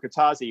Albert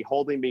Katase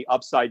holding me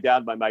upside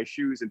down by my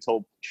shoes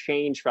until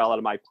change fell out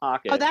of my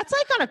pocket. Oh, that's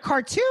like on a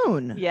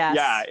cartoon. Yes.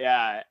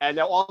 Yeah. And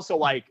also,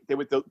 like,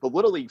 the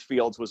Little League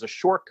fields was a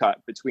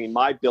shortcut between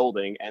my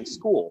building and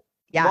school.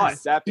 Yes.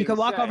 But that You could being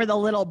walk said- over the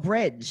little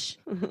bridge.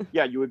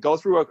 Yeah, you would go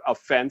through a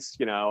fence,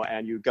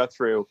 and you go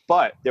through.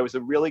 But there was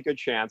a really good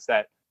chance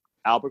that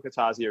Albert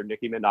Katase or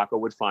Nicki Minaj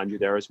would find you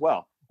there as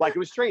well. Like, it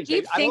was strange.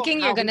 Keep I don't know thinking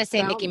how you're going to he say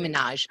found Nicki me.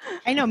 Minaj.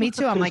 I know, me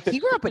too. I'm like, he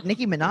grew up with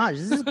Nicki Minaj.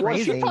 This is Well,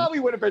 crazy. she probably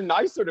would have been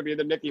nicer to me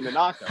than Nicki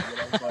Minaj.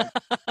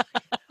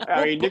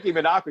 I mean, Nicki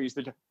Minaj used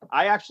to.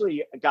 I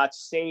actually got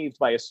saved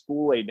by a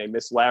school aide named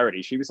Miss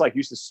Larity. She was like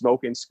used to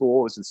smoke in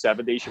school. It was in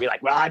the 70s. She'd be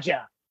like,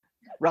 Roger,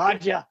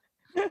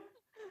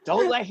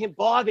 don't let him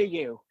bother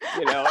you.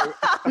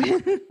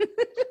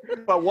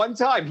 But one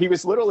time he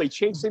was literally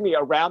chasing me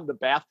around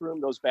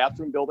those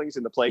bathroom buildings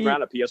in the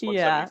playground at PS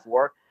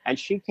 174, and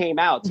she came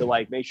out to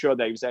like make sure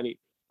that he was any.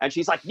 And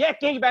she's like,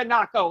 Nicki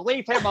Minaj,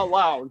 leave him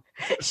alone.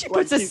 She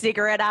puts a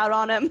cigarette out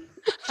on him.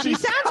 She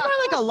sounds more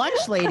like a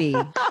lunch lady.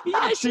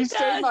 Yeah, She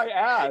saved my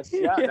ass.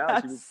 Yeah, no,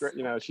 she was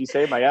great. She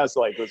saved my ass.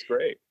 Like, it was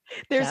great.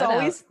 There's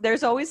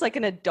always like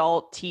an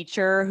adult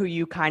teacher who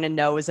you kind of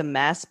know is a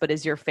mess, but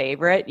is your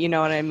favorite. You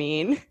know what I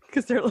mean?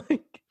 Because they're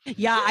like,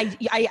 Yeah,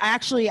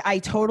 I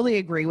totally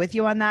agree with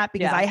you on that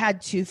because I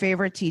had 2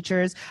 favorite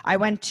teachers. I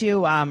went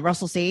to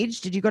Russell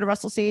Sage. Did you go to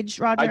Russell Sage,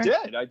 Roger?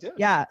 I did.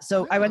 Yeah.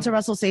 So I went to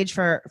Russell Sage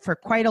for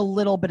quite a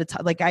little bit of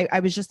time. Like I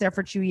was just there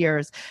for 2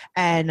 years,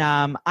 and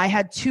I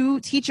had 2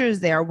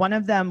 teachers there. One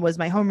of them was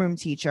my homeroom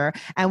teacher,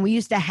 and we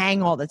used to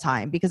hang all the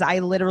time because I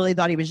literally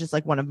thought he was just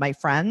like one of my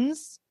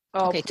friends.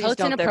 oh, Okay, please totes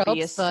don't there be a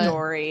inappropriate, but-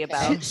 story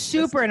about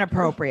Super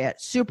inappropriate.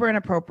 Super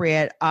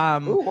inappropriate.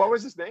 Ooh, what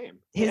was his name?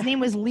 His name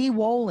was Lee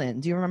Wolin.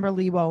 Do you remember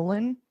Lee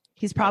Wolin?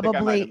 He's I think I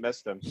might probably have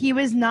missed him. he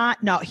was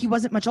not. No, he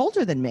wasn't much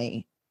older than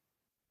me.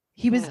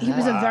 He was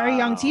a very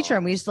young teacher,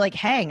 and we used to like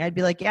hang. I'd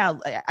be like, yeah,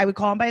 I would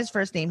call him by his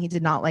first name. He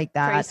did not like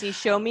that. Tracy,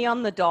 show me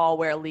on the doll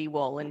where Lee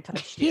Wolin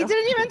touched He you.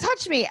 didn't even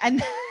touch me.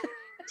 And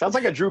Sounds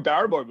like a Drew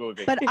Barrymore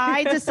movie. but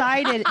I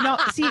decided no.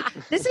 See,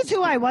 this is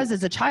who I was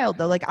as a child,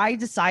 though. Like I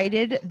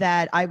decided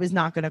that I was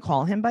not going to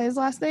call him by his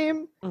last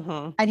name,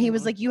 and he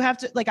was like, "You have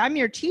to like, I'm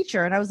your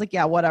teacher," and I was like,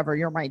 "Yeah, whatever.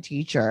 You're my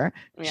teacher.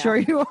 Yeah. Sure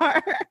you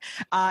are."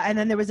 And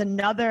then there was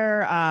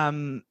another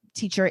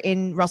teacher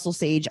in Russell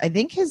Sage. I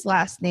think his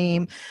last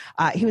name,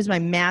 he was my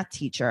math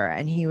teacher,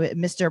 and he was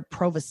Mr.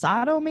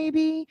 Provisato,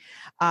 maybe.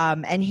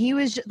 And he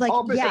was just like,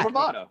 Mr. yeah,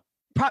 Bravado.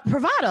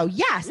 Bravado.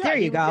 Yes, there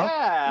you go.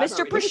 Yeah,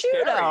 Mr. he was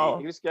scary. Prosciutto.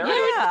 He was scary.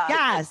 Yeah.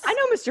 Yes. I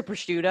know Mr.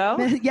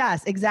 Prosciutto.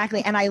 Yes,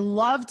 exactly. And I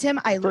loved him.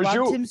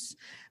 Loved him.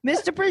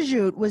 Mr.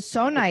 Prosciutto was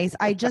so nice.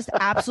 I just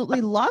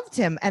absolutely loved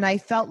him. And I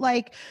felt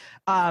like,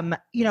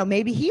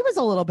 maybe he was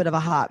a little bit of a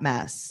hot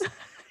mess.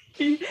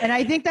 And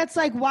I think that's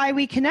like why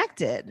we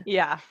connected.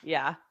 Yeah.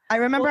 I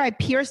remember I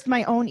pierced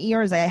my own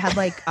ears. I had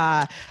like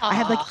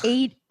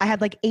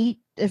 8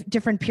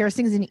 different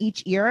piercings in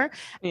each ear.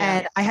 Yeah.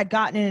 And I had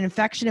gotten an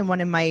infection and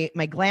one of my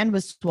gland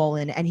was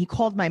swollen, and he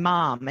called my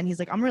mom and he's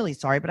like, I'm really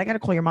sorry, but I got to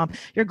call your mom.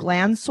 Your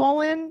gland's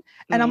swollen.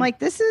 And I'm like,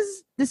 this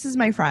is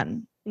my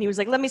friend. And he was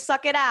like, let me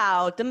suck it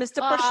out. The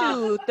Mr.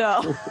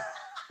 Prosciutto.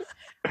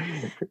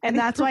 And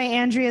that's why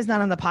Andrea's not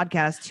on the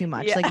podcast too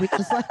much. Yeah. Like we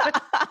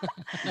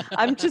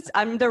just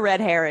I'm the red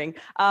herring.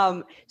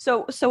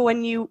 So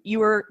when you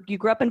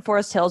grew up in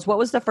Forest Hills, what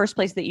was the first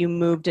place that you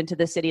moved into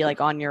the city, like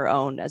on your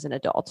own as an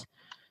adult?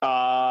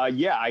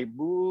 I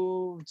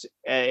moved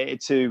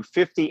to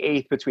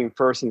 58th between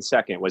First and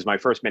Second was my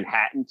first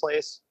Manhattan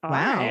place.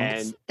 Wow.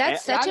 And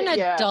That's such an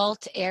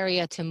adult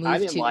area to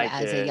move to like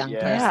as a young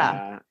person.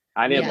 Yeah.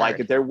 I didn't like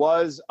it. There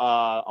was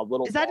a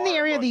little. Is that in the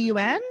area of the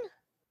UN?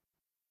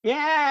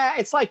 Yeah,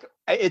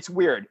 it's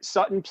weird.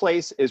 Sutton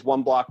Place is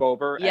one block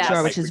over. Yeah,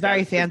 sure, which is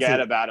very fancy.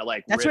 Forget about it.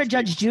 Like that's where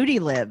Judge Judy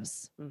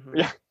lives. Mm-hmm.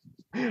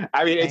 Yeah,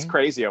 I mean it's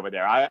crazy over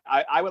there.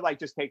 I would like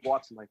just take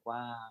walks and like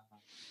wow,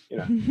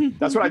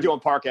 that's what I do on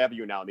Park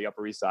Avenue now on the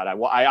Upper East Side.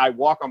 I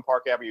walk on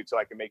Park Avenue so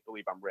I can make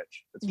believe I'm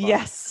rich. It's fun.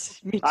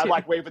 Yes, me too. I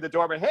like wave at the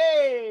doorman.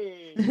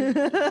 Hey,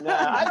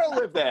 nah, I don't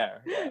live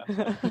there.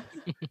 Yeah.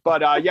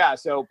 But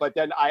but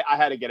then I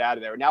had to get out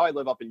of there. Now I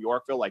live up in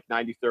Yorkville, like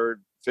 93rd,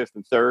 5th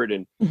and 3rd,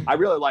 and I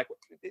really like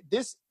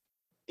this.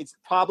 It's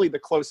probably the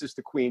closest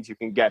to Queens you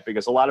can get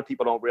because a lot of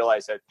people don't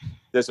realize that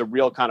there's a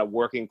real kind of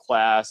working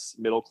class,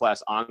 middle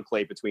class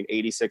enclave between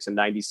 86 and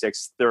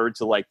 96, 3rd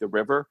to like the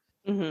river.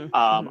 Mm-hmm.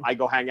 I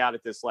go hang out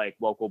at this like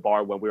local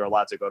bar when we were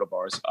allowed to go to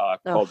bars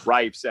called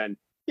Ripes, and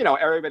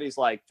everybody's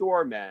like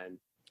doormen,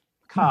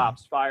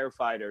 cops,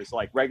 firefighters,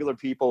 like regular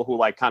people who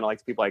like kind of like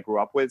the people I grew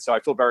up with. So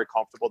I feel very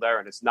comfortable there,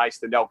 and it's nice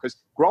to know because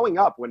growing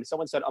up, when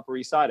someone said Upper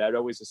East Side, I'd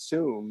always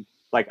assume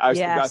like I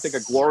think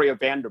of Gloria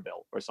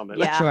Vanderbilt or something.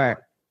 Yeah.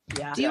 Sure.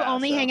 Yeah. Do you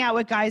only hang out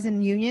with guys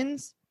in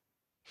unions?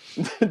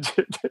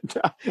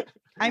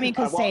 I mean,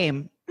 because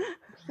same.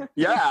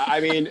 Yeah,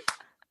 I mean,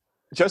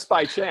 just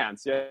by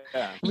chance.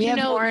 Yeah. We have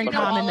more in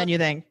common than you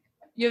think.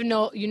 You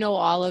know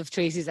all of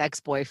Tracy's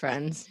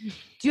ex-boyfriends.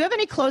 Do you have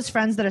any close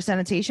friends that are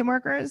sanitation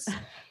workers?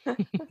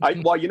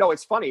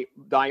 It's funny.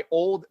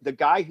 The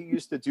guy who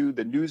used to do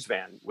the news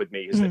van with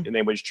me, his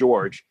name was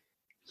George.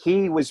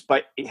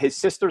 But his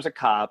sister's a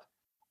cop.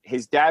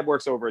 His dad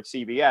works over at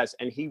CVS,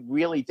 and he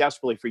really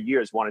desperately for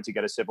years wanted to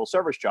get a civil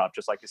service job,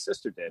 just like his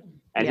sister did.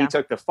 And he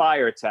took the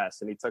fire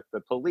test, and he took the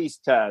police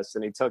test,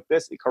 and he took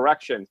the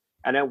correction.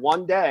 And then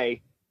one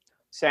day,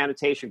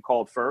 sanitation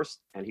called first,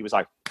 and he was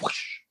like,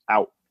 whoosh,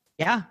 out.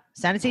 Yeah,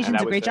 sanitation's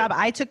a great job.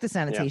 I took the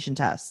sanitation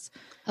tests.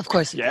 Of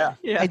course you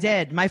did. I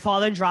did. My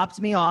father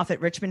dropped me off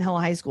at Richmond Hill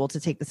High School to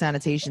take the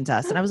sanitation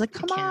test. And I was like,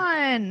 come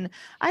on,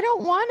 I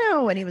don't want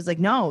to. And he was like,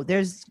 no,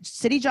 there's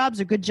city jobs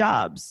are good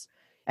jobs.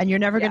 And you're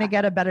never going to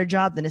get a better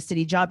job than a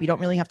city job. You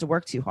don't really have to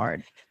work too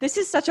hard. This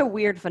is such a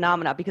weird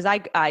phenomenon because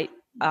I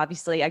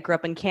obviously I grew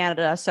up in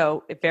Canada,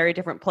 so a very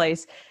different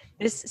place.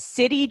 This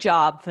city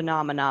job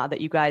phenomena that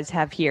you guys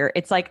have here,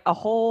 it's like a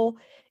whole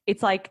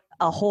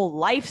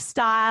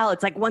lifestyle.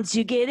 It's like once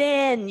you get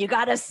in, you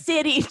got a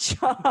city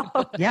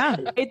job. Yeah.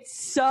 It's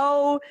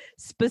so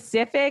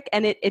specific,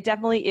 and it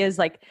definitely is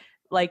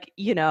like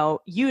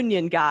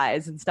union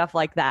guys and stuff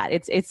like that.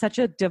 It's such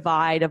a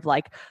divide of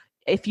like,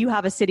 if you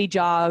have a city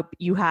job,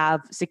 you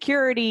have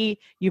security,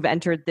 you've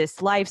entered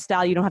this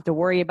lifestyle, you don't have to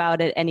worry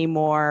about it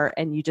anymore,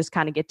 and you just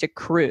kind of get to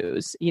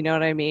cruise. You know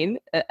what I mean?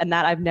 And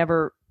that I've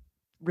never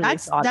really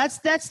thought.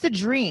 That's the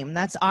dream.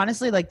 That's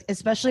honestly like,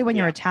 especially when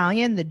you're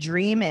Italian, the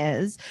dream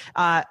is,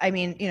 a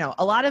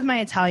lot of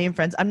my Italian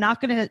friends, I'm not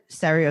going to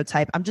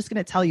stereotype. I'm just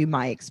going to tell you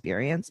my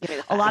experience.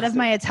 A lot of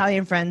my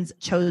Italian friends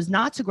chose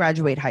not to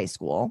graduate high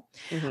school,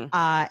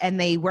 and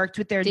they worked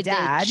with their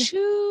dad. They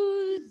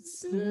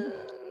choose?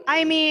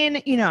 I mean,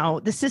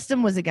 the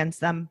system was against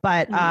them,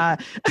 but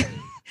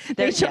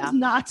they chose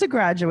not to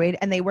graduate,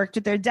 and they worked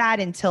with their dad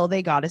until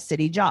they got a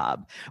city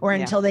job or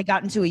until they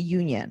got into a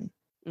union.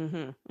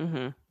 Mm-hmm.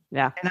 Mm-hmm.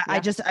 Yeah. And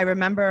I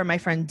remember my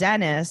friend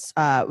Dennis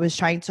was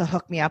trying to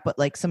hook me up with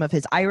like some of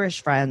his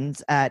Irish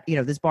friends at,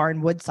 this bar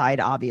in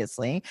Woodside,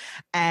 obviously.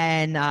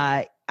 And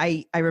I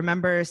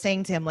remember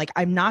saying to him, like,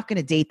 I'm not going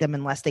to date them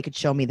unless they could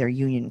show me their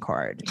union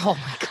card. Oh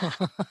my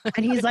God.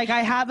 And he's like,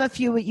 I have a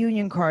few with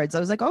union cards. I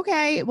was like,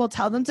 okay, well,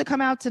 tell them to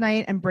come out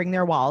tonight and bring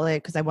their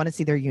wallet because I want to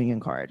see their union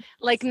card.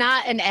 Like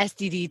not an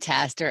STD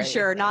test or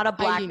sure, not a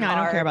black card. I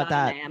don't care about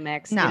that.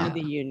 Amex, no.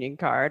 The union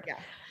card. Yeah.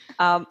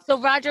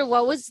 So Roger,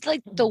 what was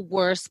like the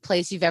worst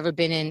place you've ever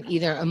been in,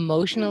 either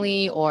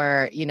emotionally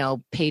or,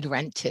 paid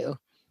rent to?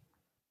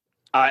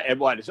 It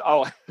was.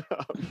 Oh,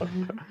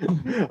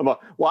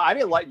 well, I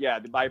didn't like. Yeah,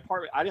 my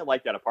apartment. I didn't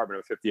like that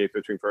apartment on 58th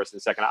between First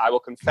and Second. I will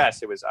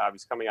confess, I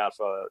was coming out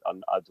of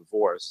a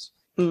divorce,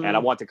 and I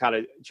want to kind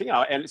of,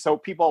 and so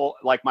people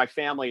like my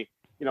family.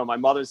 My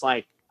mother's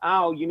like,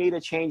 oh, you need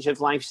a change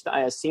of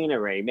lifestyle,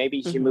 scenery. Maybe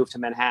you should move to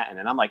Manhattan.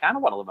 And I'm like, I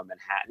don't want to live in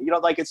Manhattan.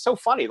 Like it's so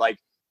funny. Like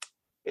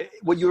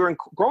when you were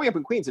growing up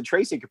in Queens, and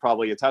Tracy could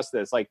probably attest to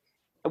this. Like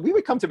we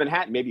would come to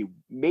Manhattan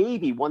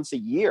maybe once a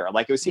year.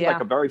 Like it would seem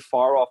like a very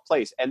far off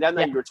place. And then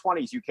in your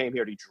 20s, you came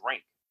here to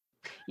drink.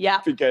 Yeah.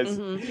 Because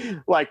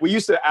like we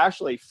used to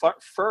actually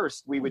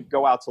first we would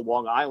go out to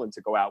Long Island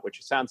to go out,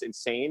 which sounds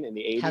insane in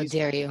the 80s. How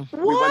dare you?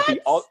 We went the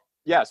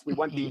we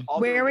went the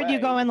other Where would you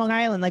way. go in Long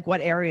Island? Like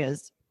what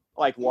areas?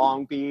 Like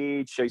Long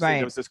Beach. Right.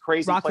 There was this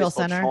crazy Rockville place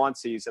Center. called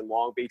Chauncey's in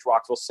Long Beach,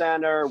 Rockville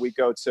Center. We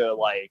go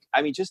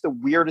to just the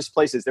weirdest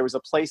places. There was a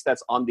place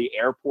that's on the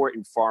airport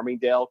in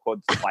Farmingdale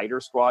called the Fighter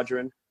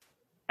Squadron.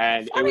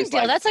 And Farmingdale, it was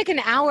like, that's like an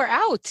hour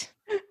out.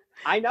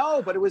 I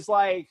know, but it was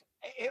like,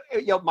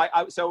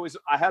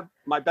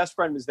 my best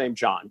friend was named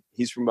John.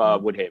 He's from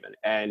Woodhaven,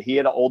 and he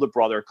had an older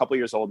brother, a couple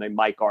years old, named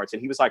Mike Arts,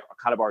 and he was like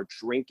kind of our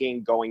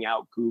drinking, going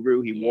out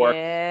guru. He wore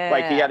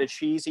like he had a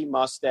cheesy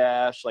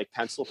mustache, like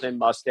pencil thin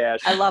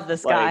mustache. I love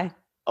this guy.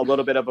 A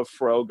little bit of a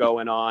fro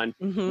going on.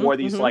 Wore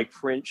these like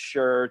print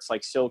shirts,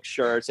 like silk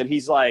shirts, and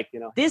he's like,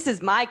 this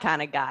is my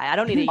kind of guy. I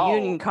don't need a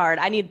union card.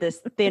 I need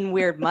this thin,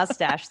 weird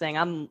mustache thing.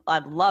 I'm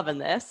loving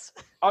this.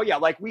 Oh yeah,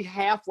 like we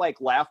half like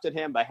laughed at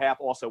him, but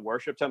half also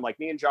worshipped him. Like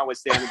me and John would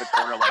stand in the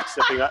corner, like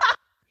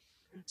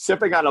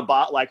sipping on a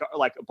bottle, like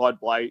a Bud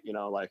Light,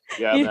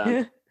 yeah,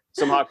 man.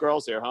 Some hot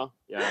girls here, huh?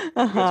 Yeah. You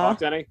gonna talk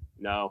to any?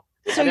 No.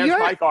 So and there's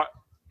Mike.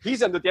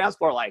 He's in the dance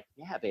floor, like,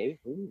 yeah, baby.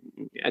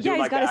 He's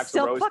got a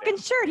silk fucking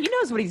shirt. He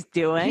knows what he's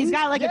doing. He's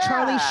got like a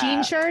Charlie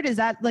Sheen shirt. Is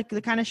that like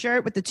the kind of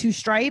shirt with the 2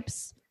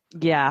 stripes?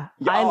 Yeah.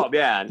 Oh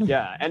man,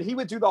 yeah. And he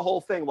would do the whole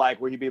thing, like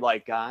where he'd be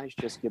like, guys,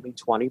 just give me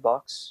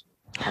 $20.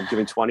 I'm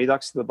giving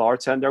 $20 to the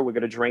bartender. We're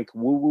gonna drink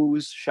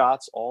woo-woos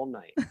shots all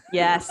night.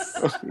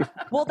 Yes.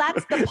 Well,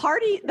 that's the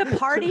party. The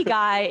party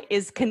guy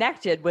is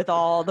connected with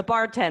all the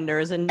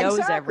bartenders and knows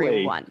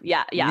everyone.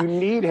 Yeah. You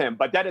need him.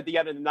 But then at the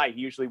end of the night,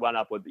 he usually went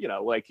up with,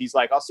 like he's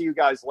like, I'll see you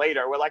guys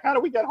later. We're like, how do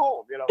we get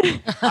home?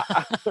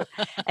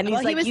 And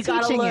he's like, you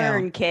gotta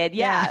learn, kid.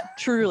 Yeah.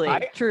 Truly.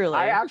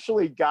 I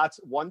actually got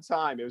one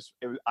time.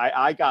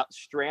 I got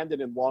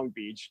stranded in Long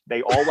Beach.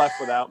 They all left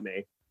without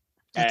me.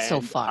 That's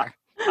so far.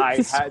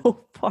 So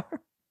far.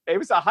 It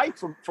was a hike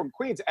from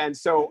Queens. And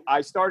so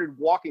I started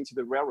walking to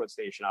the railroad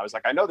station. I was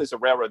like, I know there's a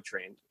railroad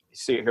train.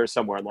 See it here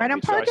somewhere in Long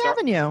Beach. Right on Park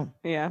Avenue.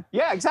 Yeah.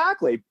 Yeah,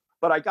 exactly.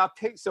 But I got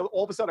picked. So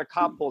all of a sudden a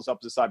cop pulls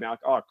up beside me. I'm like,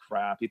 oh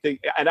crap.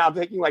 And I'm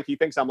thinking like, he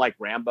thinks I'm like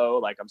Rambo,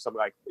 like I'm some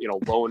like,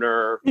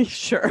 loner.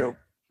 Sure.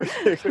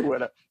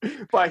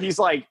 But he's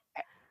like,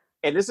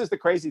 and this is the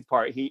crazy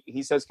part.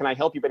 He says, can I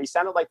help you? But he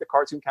sounded like the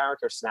cartoon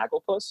character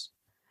Snagglepuss.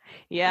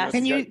 Yeah.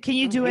 Can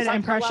you do an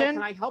impression?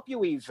 Can I help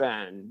you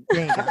even?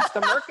 It's the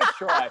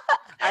Mercatry.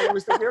 And it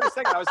was the weirdest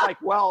thing. I was like,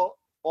 well,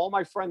 all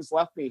my friends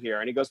left me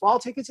here. And he goes, well, I'll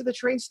take you to the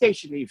train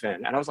station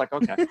even. And I was like,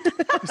 okay.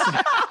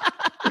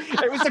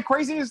 It was the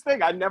craziest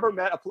thing. I never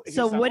met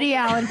So Woody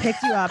Allen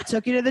picked you up,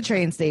 took you to the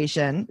train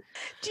station.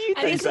 Do you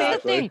think the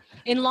thing?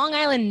 In Long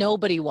Island,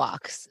 nobody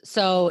walks.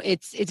 So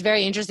it's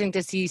very interesting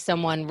to see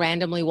someone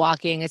randomly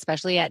walking,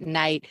 especially at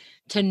night,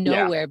 to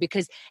nowhere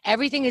because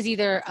everything is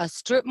either a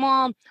strip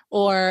mall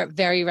or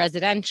very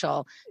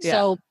residential. Yeah.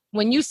 So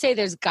when you say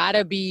there's got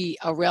to be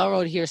a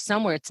railroad here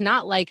somewhere, it's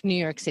not like New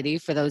York City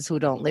for those who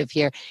don't live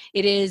here.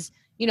 It is,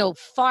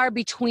 far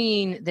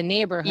between the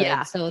neighborhoods.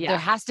 Yeah, so there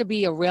has to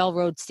be a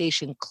railroad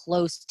station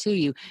close to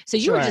you. So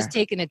you were just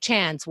taking a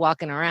chance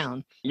walking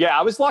around. Yeah,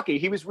 I was lucky.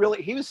 He was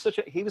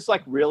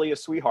like really a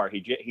sweetheart.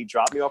 He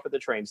dropped me off at the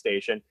train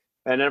station.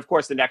 And then, of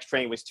course, the next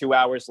train was 2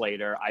 hours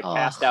later. I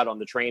passed out on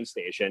the train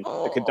station.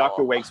 The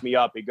conductor wakes me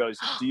up. He goes,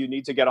 do you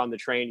need to get on the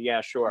train?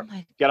 Yeah, sure.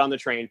 Get on the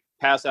train,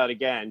 pass out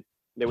again.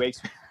 They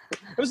wakes me.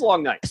 It was a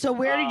long night. So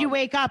where did you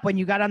wake up when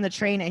you got on the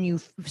train and you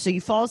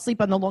fall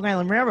asleep on the Long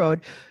Island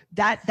Railroad?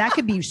 That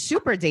could be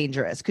super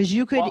dangerous because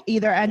you could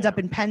either end up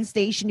in Penn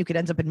Station, you could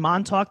end up in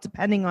Montauk,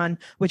 depending on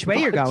which way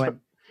you're going.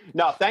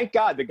 No, thank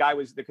God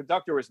the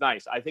conductor was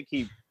nice. I think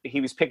he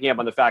was picking up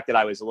on the fact that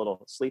I was a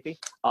little sleepy.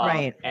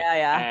 Right.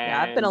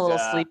 Yeah. I've been a little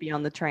sleepy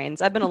on the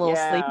trains. I've been a little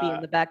sleepy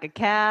in the back of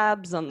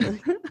cabs on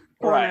the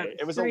right.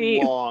 It was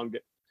a long.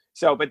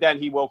 So, but then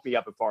he woke me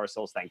up at Forest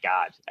Hills, thank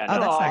God. And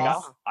that's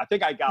nice. I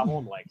think I got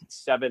home like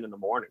 7 a.m.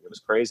 It was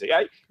crazy.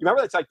 You remember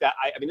that's like that.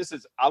 I mean,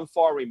 I'm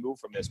far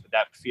removed from this, but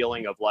that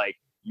feeling of like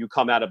you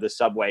come out of the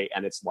subway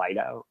and it's light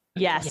out.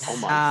 Yes. Oh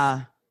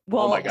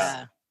my God.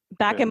 Yeah.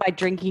 Back in my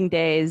drinking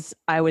days,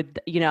 I would,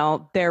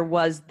 there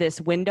was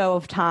this window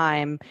of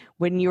time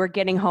when you were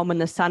getting home and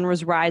the sun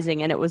was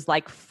rising and it was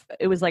like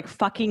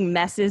fucking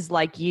messes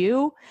like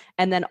you.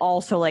 And then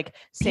also like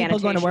sanitation people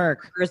going to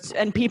work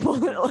and people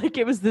like,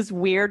 it was this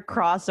weird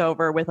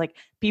crossover with like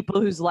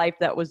people whose life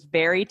that was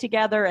very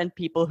together and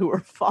people who were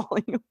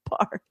falling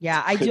apart.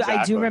 Yeah, I do. Exactly.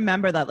 I do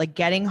remember that, like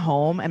getting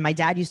home, and my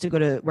dad used to go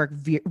to work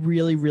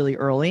really, really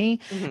early,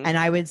 and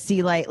I would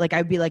see like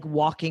I'd be like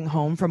walking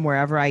home from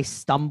wherever I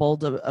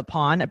stumbled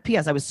upon.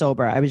 P.S. I was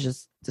sober. I was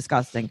just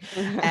disgusting,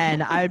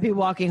 and I would be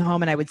walking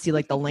home, and I would see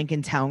like the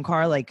Lincoln Town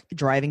Car like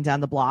driving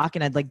down the block,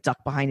 and I'd like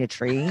duck behind a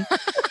tree.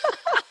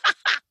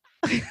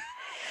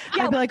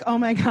 I'd be like, oh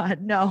my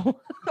God,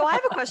 no. So I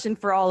have a question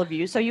for all of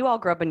you. So you all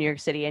grew up in New York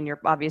City and you're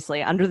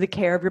obviously under the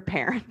care of your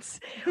parents.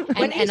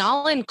 And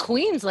all in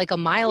Queens, like a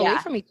mile away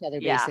from each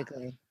other,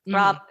 basically.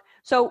 Rob,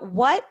 so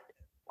what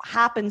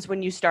happens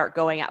when you start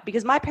going out?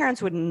 Because my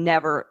parents would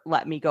never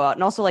let me go out.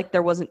 And also like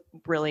there wasn't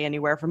really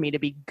anywhere for me to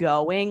be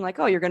going. Like,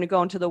 oh, you're going to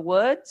go into the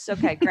woods?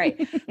 Okay,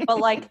 great. But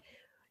like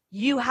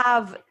you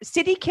have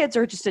city kids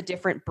are just a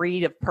different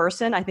breed of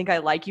person. I think I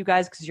like you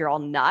guys because you're all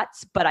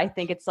nuts. But I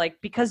think it's like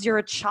because you're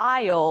a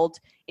child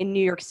in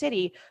New York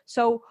City.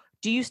 So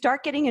do you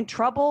start getting in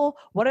trouble?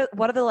 What are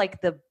the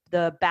like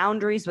the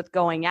boundaries with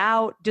going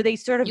out? Do they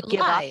sort of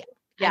give up?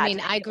 Yeah, I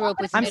mean, I grew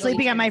up with. I'm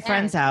sleeping at my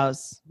friend's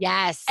house.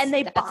 Yes, and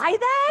they buy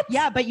that.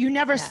 Yeah, but you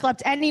never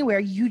slept anywhere.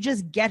 You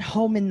just get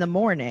home in the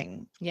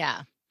morning.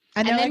 Yeah,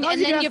 and they're like, "Oh,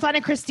 did you have fun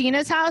at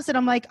Christina's house?" And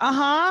I'm like,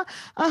 "Uh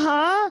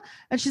huh."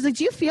 And she's like,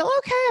 "Do you feel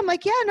okay?" I'm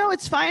like, "Yeah, no,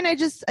 it's fine. I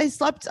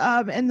slept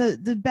and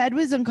the bed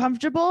was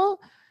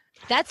uncomfortable."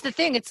 That's the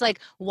thing. It's like,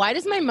 why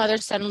does my mother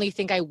suddenly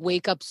think I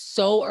wake up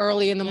so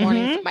early in the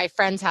morning from my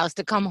friend's house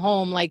to come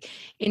home like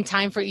in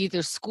time for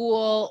either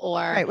school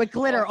or with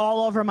glitter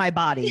all over my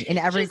body in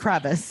every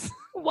crevice?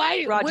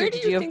 Why, Roger?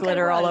 Did you have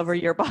glitter all over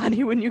your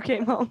body when you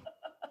came home?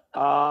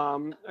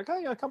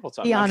 Okay, a couple of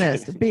times.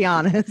 Be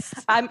honest.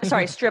 I'm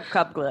sorry, strip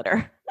club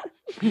glitter.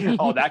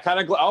 Oh, that kind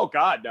of oh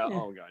God, no.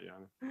 Oh God,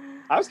 yeah.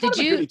 I was kind of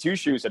a goody two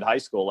shoes at high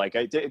school. Like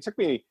it took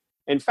me.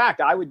 In fact,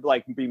 I would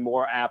like be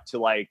more apt to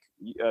like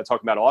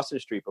talking about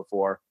Austin Street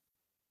before.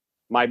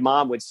 My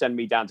mom would send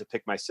me down to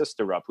pick my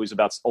sister up, who's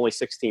about only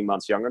 16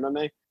 months younger than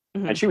me,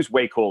 and she was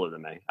way cooler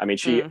than me. I mean,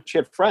 she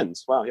had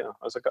friends. Wow, yeah.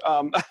 I was like,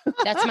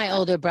 That's my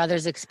older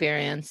brother's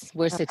experience.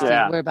 We're 16.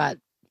 Yeah. We're about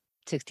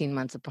 16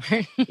 months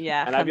apart.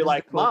 Yeah, and I'd be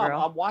like, Mom,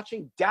 girl. I'm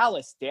watching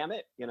Dallas. Damn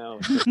it, you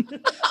know.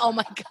 Oh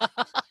my God.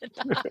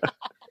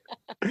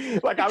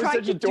 Like I was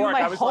such a dork.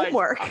 I was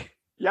homework. Like.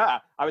 Yeah,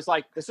 I was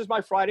like, this is my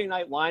Friday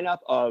night lineup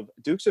of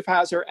Dukes of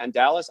Hazzard and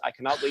Dallas. I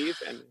cannot leave.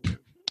 And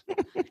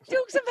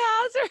Dukes of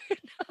Hazzard.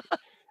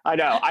 I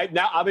know.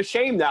 I'm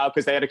ashamed now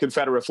because they had a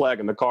Confederate flag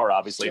in the car.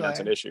 Obviously, that's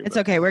an issue. It's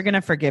okay. We're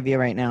gonna forgive you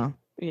right now.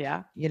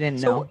 Yeah, you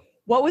didn't know.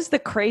 What was the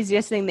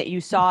craziest thing that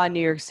you saw in New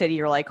York City?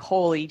 You're like,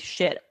 holy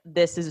shit,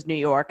 this is New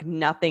York.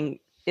 Nothing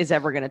is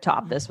ever going to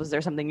top this. Was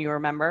there something you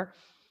remember?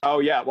 Oh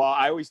yeah, well,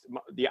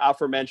 the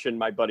aforementioned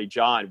my buddy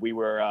John. We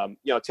were,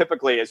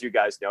 typically, as you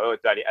guys know,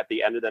 at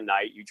the end of the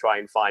night, you try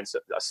and find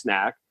a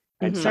snack,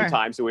 and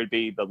sometimes it would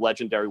be the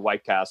legendary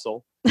White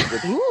Castle.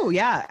 Ooh,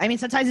 yeah. I mean,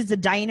 sometimes it's a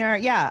diner.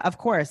 Yeah, of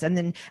course. And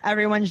then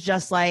everyone's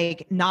just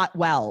like not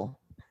well.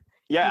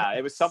 Yeah,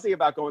 it was something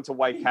about going to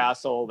White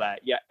Castle that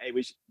it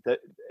was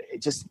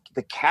just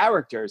the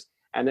characters.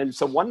 And then,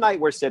 so one night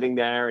we're sitting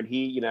there and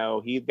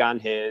he'd gotten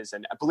his,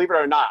 and believe it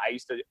or not, I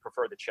used to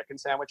prefer the chicken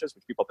sandwiches,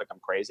 which people think I'm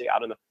crazy. I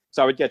don't know.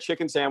 So I would get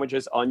chicken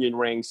sandwiches, onion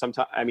rings,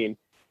 sometimes,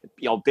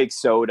 big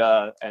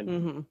soda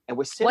and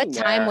we're sitting What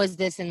time was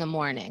this in the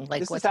morning? Like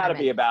this has had to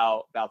be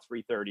about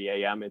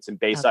 3:30 a.m. It's in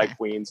Bayside,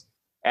 Queens.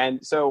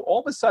 And so all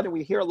of a sudden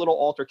we hear a little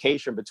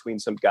altercation between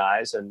some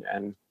guys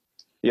and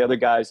the other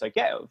guy's like,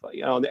 yeah,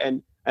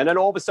 and then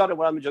all of a sudden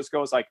one of them just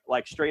goes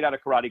like straight out of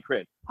Karate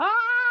Kid.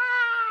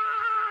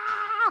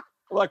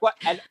 Like what?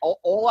 And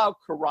all out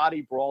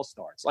karate brawl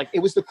starts. Like it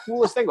was the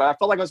coolest thing. I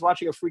felt like I was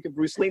watching a freaking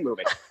Bruce Lee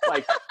movie.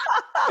 Like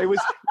it was.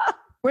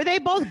 Were they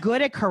both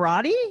good at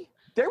karate?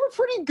 They were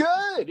pretty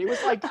good. It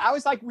was like I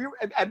was like we were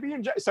and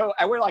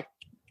we're like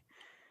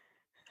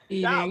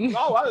eating.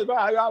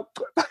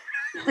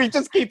 We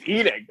just keep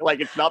eating like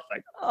it's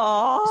nothing.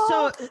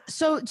 Oh.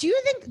 So do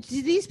you think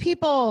these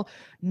people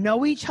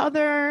know each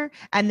other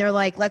and they're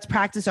like, let's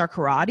practice our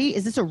karate?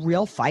 Is this a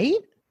real fight?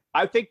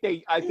 I think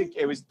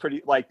it was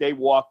pretty like they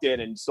walked in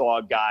and saw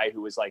a guy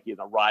who was like in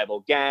a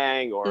rival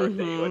gang or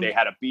they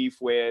had a beef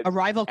with a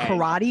rival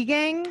karate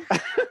gang.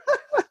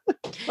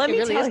 Let me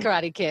really tell is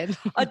Karate Kid.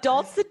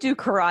 Adults that do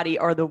karate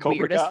are the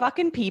weirdest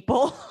fucking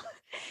people.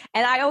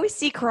 And I always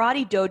see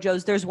karate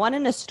dojos. There's one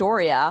in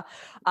Astoria,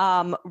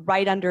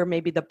 right under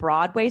maybe the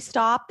Broadway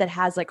stop that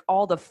has like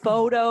all the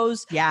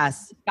photos.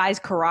 Yes. Guy's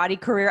karate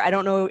career. I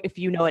don't know if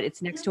you know it.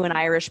 It's next to an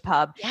Irish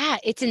pub. Yeah,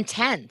 it's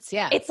intense.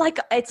 Yeah. It's like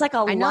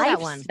a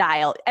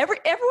lifestyle.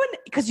 Everyone,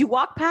 because you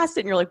walk past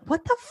it and you're like,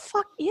 what the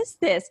fuck is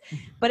this?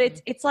 But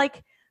it's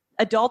like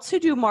adults who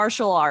do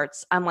martial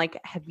arts. I'm like,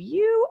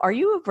 are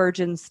you a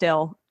virgin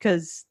still?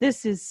 Because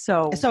this is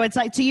so it's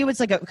like, to you, it's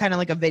like a kind of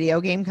like a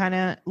video game kind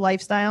of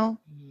lifestyle.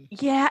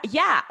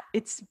 Yeah.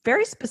 It's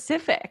very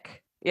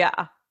specific.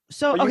 Yeah.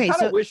 So but you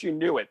kind of wish you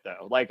knew it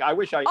though. Like I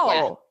wish I.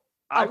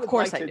 I would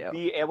course like I to do.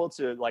 be able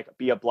to like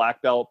be a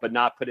black belt, but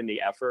not put in the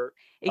effort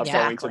of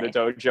going to the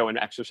dojo and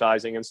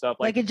exercising and stuff.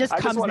 Like it just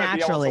comes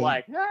naturally. Be able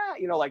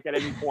to, like at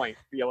any point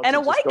be able and to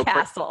a White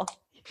Castle.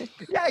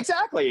 Yeah,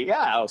 exactly.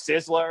 Yeah,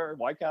 Sizzler,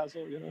 White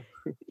Castle. You're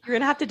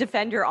gonna have to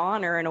defend your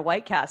honor in a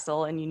White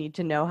Castle, and you need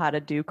to know how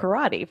to do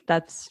karate.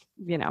 That's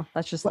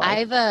just. I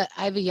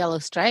have a yellow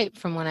stripe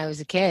from when I was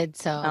a kid.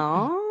 So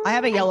I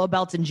have a yellow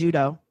belt in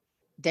judo.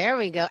 There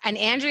we go. And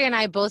Andrea and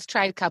I both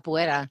tried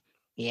capoeira.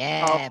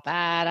 Yeah.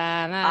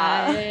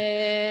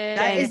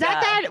 Is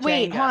that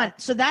wait, hold on.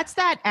 So that's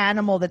that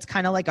animal that's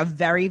kind of like a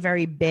very,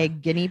 very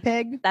big guinea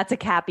pig? That's a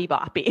cappy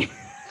boppy.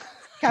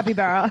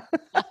 Capybara.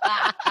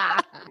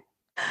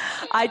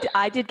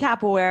 I did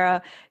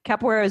capoeira.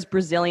 Capoeira is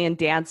Brazilian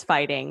dance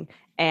fighting,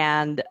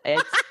 and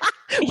it's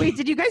Wait,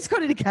 did you guys go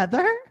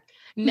together?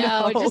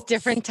 No, just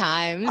different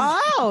times.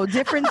 Oh,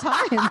 different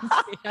times.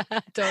 Yeah,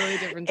 totally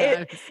different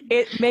times.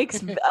 it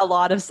makes a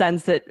lot of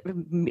sense that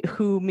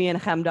who me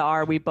and Chemda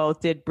are. We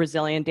both did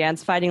Brazilian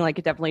dance fighting. Like,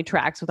 it definitely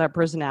tracks with our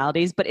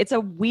personalities, but it's a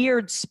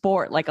weird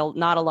sport. Like,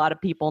 not a lot of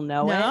people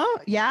know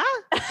it. Yeah.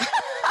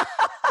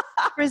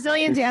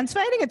 Brazilian dance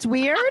fighting. It's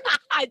weird.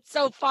 It's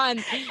so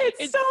fun.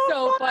 It's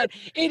so fun.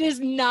 It is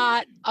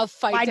not a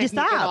fight Why'd you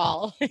technique stop? at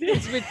all.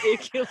 It's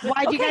ridiculous.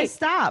 Why'd you guys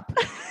stop?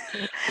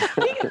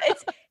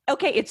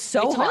 It's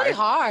so It's hard. really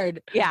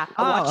hard. Yeah.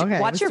 Oh, okay.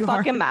 Watch It's your too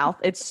fucking hard. mouth.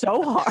 It's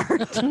so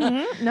hard.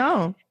 Mhm.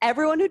 No.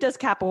 Everyone who does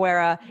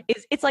capoeira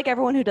it's like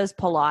everyone who does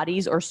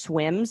Pilates or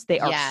swims. They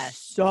are Yes.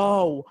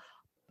 so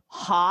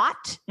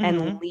hot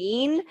and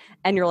lean,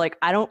 and you're like,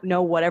 I don't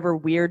know whatever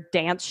weird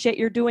dance shit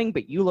you're doing,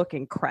 but you look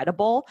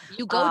incredible.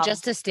 You go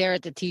just to stare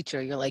at the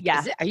teacher. You're like,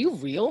 Yeah. are you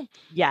real?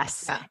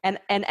 Yes. Yeah.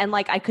 And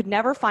like, I could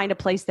never find a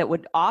place that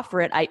would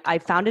offer it. I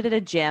found it at a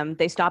gym.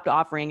 They stopped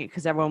offering it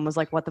because everyone was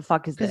like, what the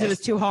fuck is this? Because it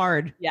was too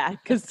hard. Yeah,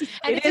 because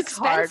And it it's is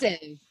hard.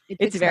 expensive.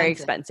 It's very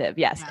expensive.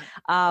 Yes.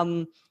 Yeah.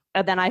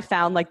 And then I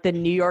found like the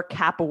New York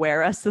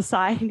Capoeira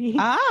Society.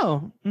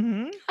 Oh.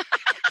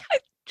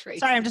 Tracy.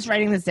 Sorry, I'm just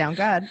writing this down.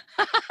 God.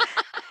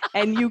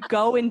 And you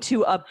go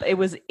into it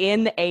was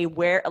in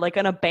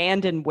an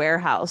abandoned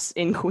warehouse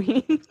in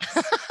Queens.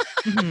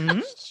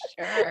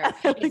 Sure.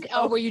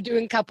 Were you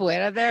doing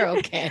capoeira there?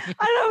 Okay.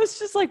 I was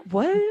just like,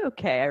 what?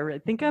 Okay, I really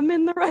think I'm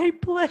in the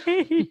right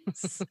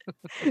place.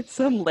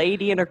 Some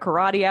lady in a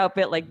karate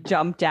outfit like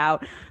jumped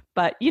out.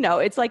 But,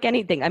 it's like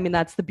anything. I mean,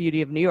 that's the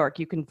beauty of New York.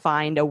 You can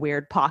find a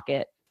weird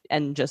pocket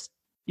and just,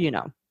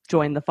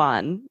 join the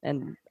fun.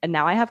 And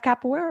now I have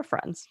capoeira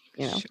friends,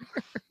 Sure.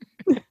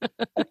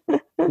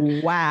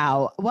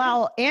 Wow.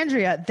 Well,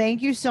 Andrea,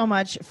 thank you so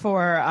much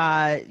for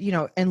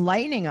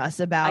enlightening us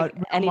about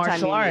anytime martial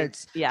you need-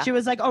 arts. yeah. She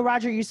was like, "Oh,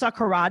 Roger, you saw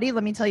karate?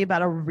 Let me tell you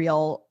about a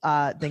real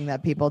thing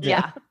that people do."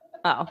 Yeah.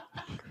 Oh.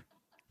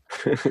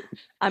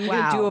 I'm going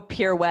Wow. to do a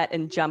pirouette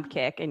and jump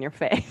kick in your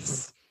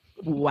face.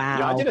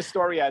 Wow. I did a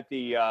story at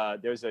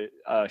there's a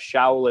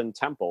Shaolin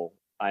temple,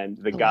 and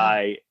the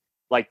guy,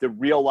 like the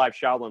real life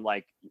Shaolin,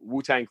 like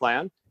Wu-Tang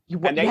Clan,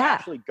 and they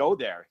actually go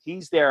there.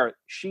 He's there.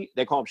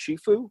 They call him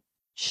Shifu.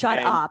 Shut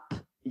up.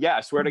 Yeah,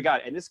 I swear to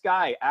God. And this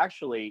guy,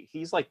 actually,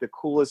 he's like the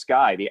coolest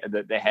guy,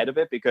 the head of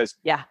it, because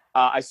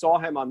I saw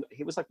him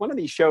he was like one of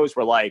these shows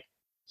where like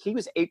he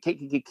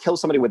could kill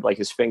somebody with like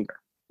his finger.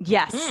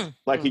 Yes.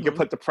 Like he could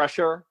put the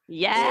pressure.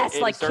 Yes,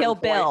 in like a certain Kill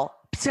point. Bill.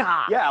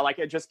 Yeah, like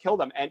it just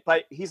killed him.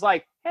 But he's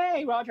like,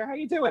 "Hey, Roger, how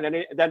you doing?"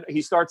 And then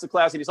he starts the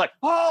class, and he's like,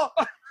 "Oh,"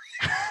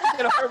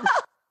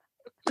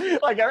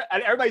 like,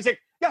 and everybody's like,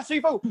 "Yes,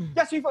 Shifu,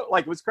 yes, Shifu."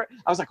 Like, it was crazy.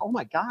 I was like, "Oh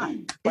my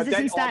God!" Is this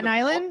in Staten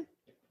Island?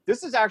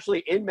 This is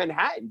actually in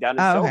Manhattan, down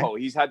in Oh, Soho.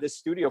 He's had this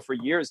studio for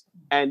years,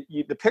 and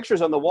the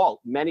pictures on the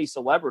wall, many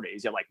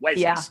celebrities. You're like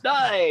Wesley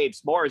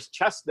Snipes, Morris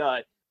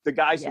Chestnut, the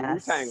guys from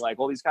Wu-Tang, like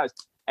all these guys,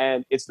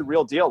 and it's the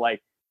real deal.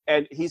 Like,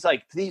 and he's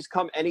like, "Please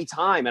come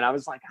anytime." And I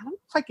was like, "I don't know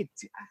if I could."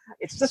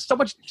 It's just so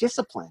much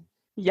discipline.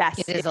 Yes,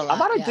 it is a lot. I'm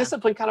not a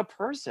disciplined kind of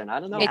person. I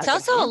don't know. It's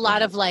also a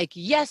lot of like,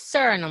 "Yes,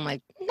 sir," and I'm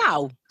like,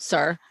 "No,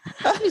 sir."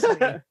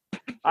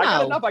 I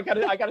got enough. I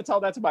got to tell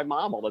that to my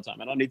mom all the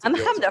time. I don't need to. I'm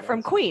Chemda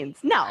from Queens.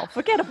 No,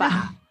 forget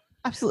about it.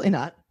 Absolutely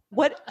not.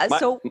 What?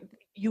 So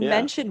you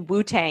mentioned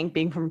Wu-Tang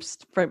being from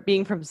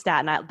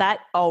Staten Island. That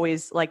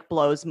always like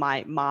blows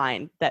my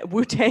mind that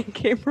Wu-Tang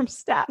came from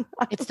Staten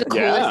Island. It's the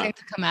coolest thing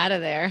to come out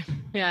of there.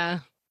 Yeah.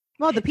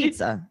 Well, the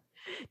pizza.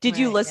 Did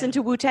you listen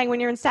to Wu-Tang when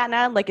you're in Staten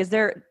Island? Like, is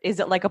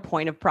it like a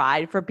point of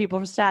pride for people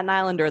from Staten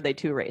Island, or are they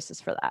too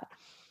racist for that?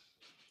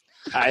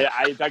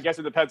 I guess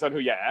it depends on who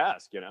you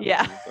ask.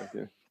 Yeah.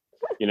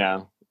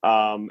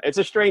 It's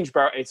a strange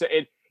bar.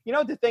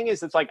 The thing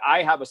is, it's like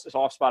I have a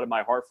soft spot in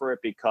my heart for it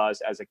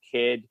because as a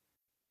kid,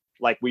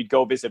 like we'd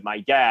go visit my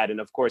dad,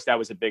 and of course that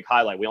was a big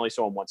highlight. We only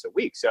saw him once a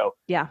week, so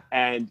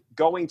and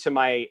going to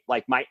my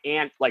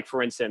aunt, like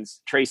for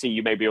instance, Tracy,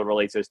 you may be able to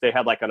relate to this. They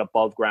had like an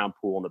above ground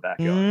pool in the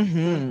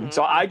backyard.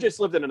 So I just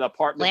lived in an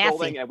apartment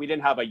building, and we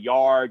didn't have a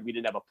yard, we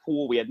didn't have a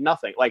pool, we had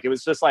nothing. Like it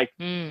was just like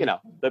the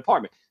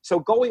apartment. So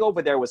going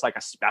over there was like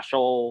a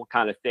special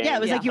kind of thing. Yeah, it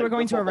was like you were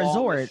going to a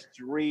resort.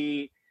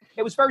 Street.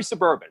 It was very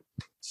suburban.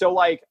 So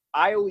like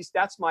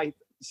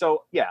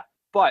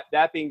But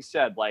that being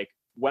said, like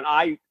when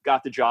I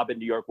got the job in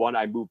New York,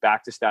 I moved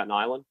back to Staten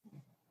Island,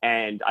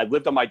 and I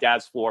lived on my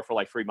dad's floor for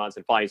like 3 months,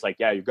 and finally he's like,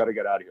 "Yeah, you've got to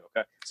get out of here."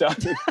 Okay. So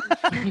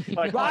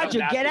like,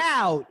 Roger, get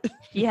out.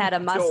 He had a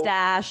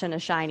mustache and a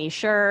shiny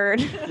shirt.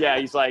 Yeah.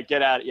 He's like,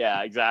 "Get out."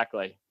 Yeah,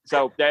 exactly.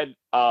 So then,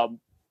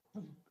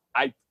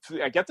 I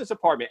get this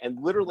apartment,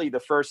 and literally the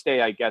first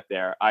day I get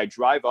there, I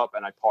drive up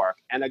and I park,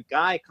 and a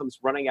guy comes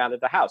running out of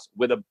the house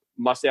with a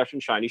mustache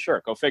and shiny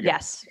shirt. Go figure.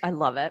 Yes, I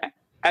love it.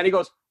 And he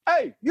goes,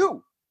 "Hey,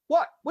 you,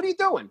 what are you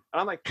doing?"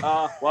 And I'm like,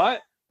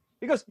 what?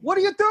 He goes, "What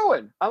are you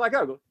doing?" I'm like,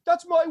 "Oh,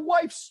 that's my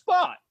wife's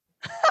spot."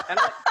 And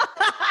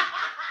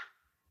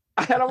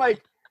I'm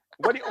like,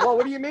 what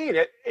do you mean?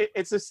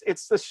 It's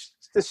the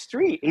the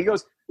street. He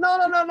goes,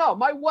 no.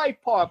 My wife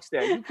parks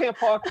there. You can't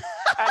park.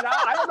 And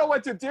I don't know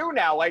what to do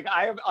now. Like,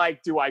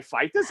 do I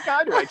fight this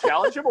guy? Do I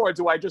challenge him, or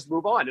do I just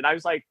move on? And I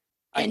was like,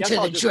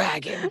 Enter the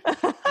dragon.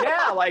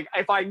 Yeah, like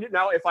if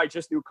I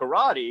just knew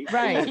karate,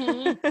 Right.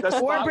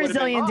 Or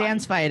Brazilian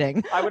dance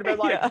fighting. I would have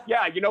been like,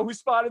 yeah, you know who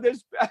spotted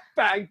this?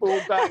 Bang,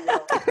 boom, bang.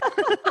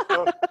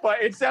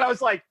 But instead I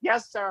was like,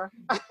 yes, sir.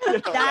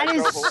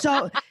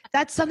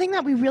 That's something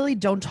that we really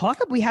don't talk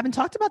about. We haven't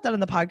talked about that on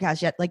the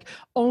podcast yet. Like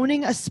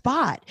owning a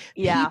spot.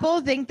 Yeah.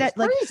 People think that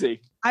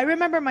crazy. I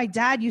remember my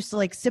dad used to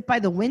like sit by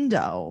the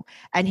window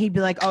and he'd be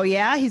like, oh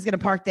yeah, he's going to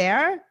park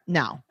there.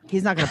 No,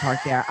 he's not going to park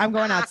there. I'm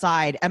going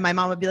outside. And my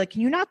mom would be like,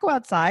 can you not go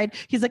outside?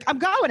 He's like, I'm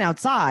going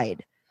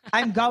outside.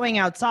 I'm going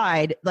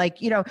outside. Like,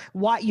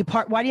 why do you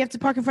have to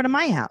park in front of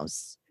my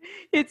house?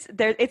 It's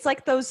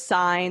like those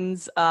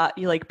signs,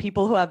 like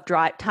people who have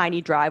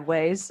tiny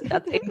driveways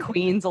in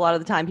Queens. A lot of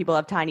the time people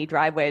have tiny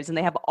driveways and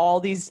they have all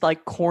these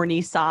like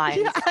corny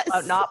signs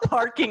about not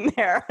parking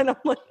there. And I'm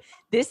like,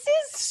 this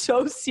is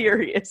so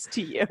serious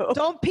to you.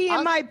 Don't pee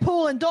in my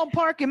pool and don't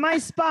park in my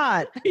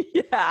spot.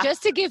 Yeah.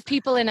 Just to give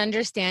people an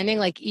understanding,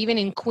 like even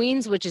in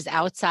Queens, which is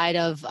outside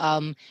of,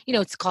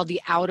 it's called the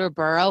outer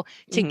borough,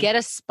 to get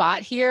a spot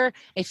here,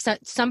 if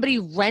somebody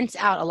rents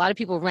out, a lot of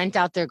people rent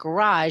out their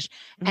garage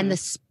and the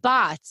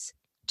spots,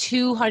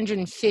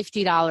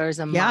 $250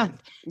 a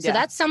month. So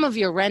that's some of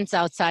your rents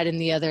outside in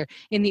the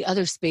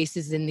other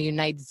spaces in the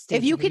United States.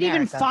 If you could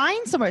even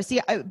find somewhere. See,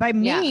 by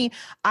me,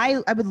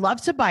 I would love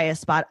to buy a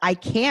spot. I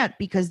can't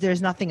because there's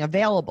nothing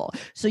available.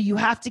 So you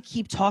have to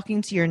keep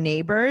talking to your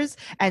neighbors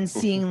and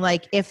seeing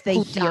like if they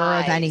hear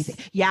of anything.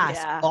 Yes.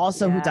 Yeah.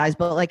 Also who dies,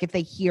 but like if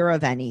they hear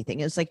of anything.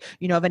 It's like,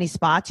 of any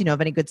spots,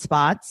 of any good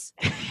spots.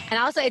 And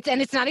also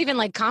it's not even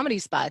like comedy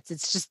spots.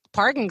 It's just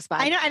parking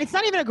spots. I know. And it's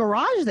not even a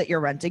garage that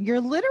you're renting.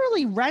 You're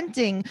literally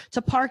renting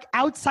to park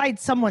outside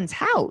someone's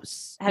house.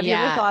 Have you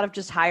ever thought of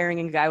just hiring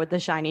a guy with the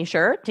shiny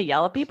shirt to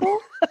yell at people?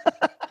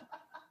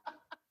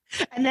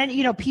 And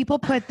then, people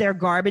put their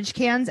garbage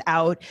cans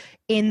out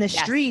in the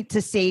street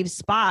to save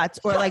spots,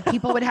 or like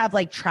people would have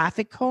like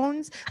traffic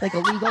cones, like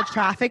illegal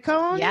traffic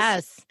cones.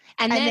 Yes.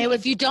 And then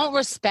if you don't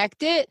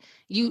respect it,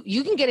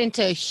 you can get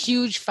into a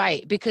huge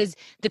fight because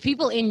the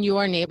people in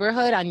your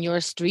neighborhood on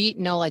your street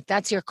know like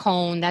that's your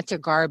cone, that's your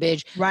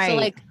garbage. Right. So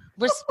like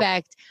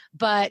respect,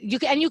 but you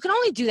can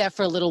only do that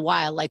for a little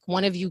while. Like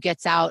one of you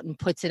gets out and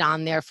puts it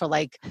on there for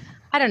like,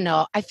 I don't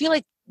know. I feel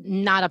like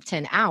not up to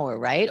an hour,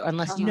 right? Or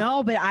unless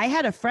No, but I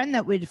had a friend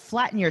that would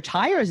flatten your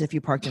tires if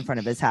you parked in front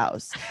of his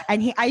house.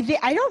 And I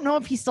don't know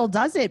if he still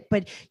does it,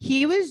 but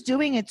he was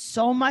doing it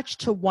so much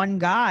to one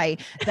guy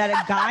that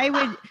a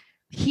guy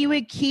he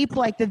would keep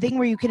like the thing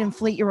where you can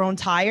inflate your own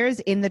tires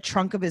in the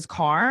trunk of his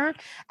car.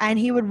 And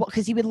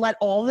because he would let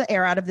all the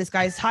air out of this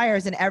guy's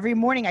tires. And every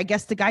morning, I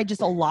guess the guy just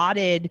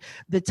allotted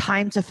the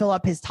time to fill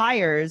up his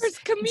tires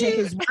to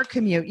his work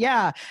commute.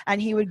 Yeah.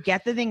 And he would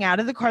get the thing out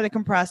of the car, the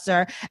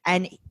compressor,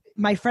 and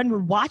my friend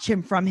would watch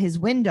him from his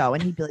window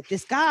and he'd be like,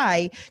 this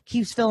guy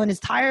keeps filling his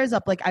tires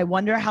up. Like, I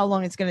wonder how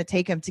long it's going to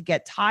take him to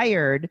get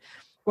tired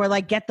or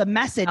like get the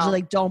message,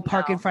 like don't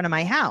park in front of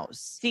my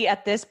house. See,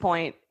 at this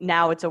point,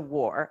 now it's a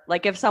war.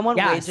 Like if someone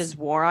wages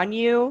war on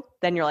you,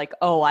 then you're like,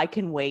 oh, I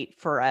can wait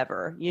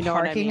forever. You know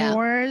Parking what I mean?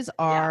 wars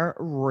are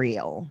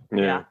real.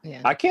 Yeah.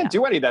 I can't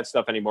do any of that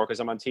stuff anymore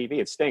because I'm on TV.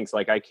 It stinks.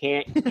 Like I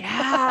can't.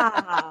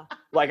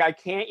 Like I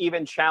can't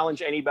even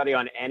challenge anybody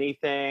on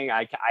anything.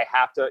 I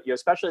have to,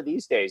 especially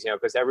these days,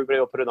 because everybody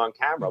will put it on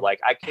camera. Like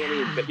I can't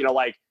even,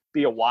 like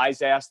be a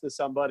wise ass to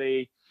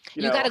somebody.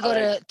 You got to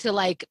go to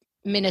like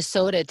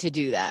Minnesota to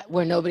do that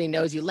where nobody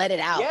knows you. Let it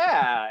out.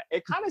 Yeah,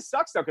 it kind of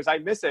sucks though because I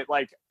miss it.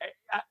 Like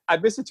I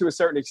miss it to a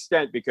certain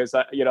extent because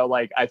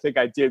like I think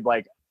I did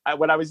like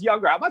when I was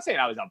younger. I'm not saying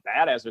I was a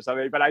badass or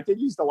something, but I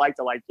did used to like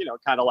to like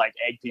kind of like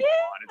egg people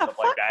on and stuff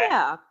like that.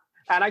 Yeah.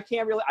 And I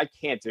can't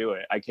do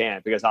it. I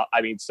can't because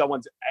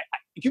someone's.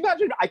 Can you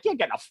imagine? I can't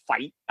get in a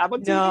fight. I'm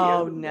on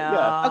TV. No.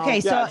 Yeah. Okay,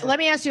 so let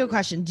me ask you a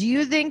question. Do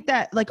you think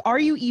that like are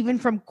you even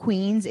from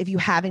Queens if you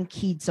haven't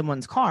keyed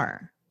someone's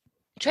car?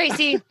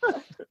 Tracy,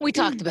 we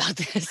talked about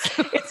this.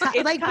 It's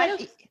like,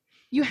 but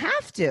you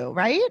have to,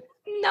 right?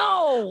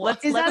 No.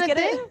 Let's get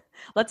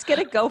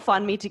a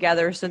GoFundMe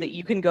together so that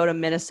you can go to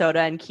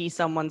Minnesota and key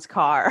someone's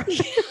car.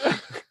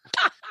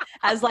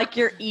 As like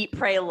your eat,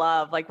 pray,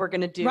 love. Like we're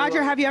going to do.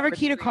 Roger, have you ever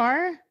keyed a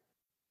car?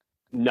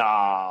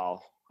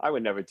 No, I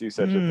would never do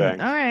such a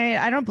thing. All right.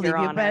 I don't believe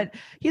you, but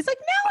he's like,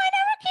 no, I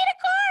never keyed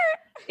a car.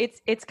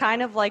 It's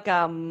kind of like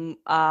the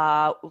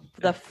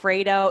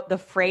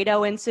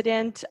Fredo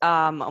incident.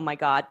 Oh my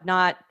God,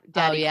 not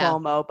Daddy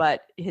Cuomo,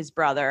 but his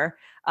brother.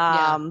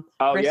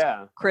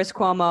 Chris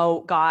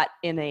Cuomo got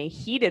in a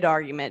heated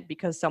argument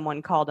because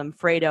someone called him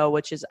Fredo,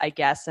 which is, I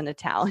guess, an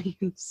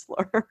Italian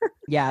slur.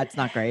 Yeah, it's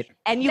not great.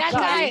 And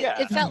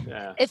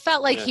it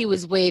felt like he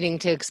was waiting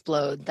to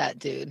explode. That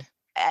dude.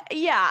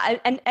 Yeah,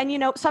 and you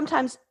know,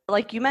 sometimes,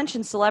 like you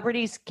mentioned,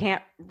 celebrities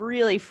can't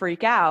really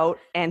freak out,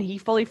 and he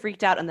fully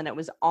freaked out, and then it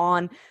was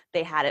on.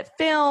 They had it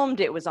filmed.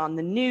 It was on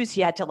the news.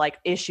 He had to like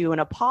issue an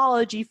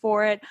apology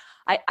for it.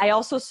 I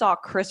also saw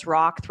Chris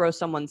Rock throw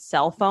someone's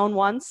cell phone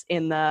once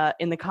in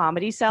the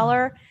Comedy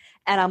Cellar,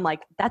 and I'm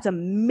like, that's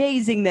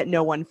amazing that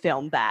no one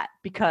filmed that,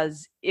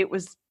 because it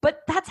was.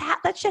 But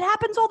that shit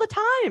happens all the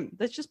time.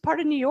 That's just part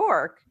of New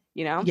York.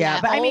 You know? Yeah,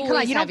 but I mean, come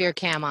on, you have don't your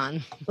cam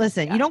on.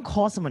 listen. You don't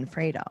call someone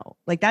Fredo.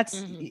 Like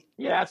that's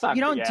Yeah, it's not.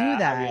 You don't yeah, do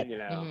that. I mean, you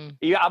know,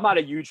 yeah, I'm not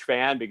a huge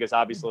fan because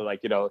obviously,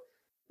 like, you know,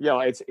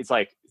 it's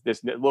like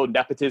this little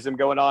nepotism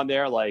going on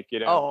there. Like, you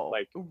know,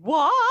 like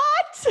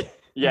what?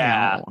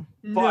 Yeah.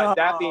 No. But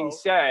that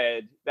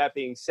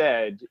being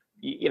said,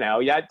 you know,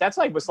 yeah, that's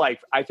like was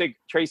like I think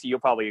Tracy, you'll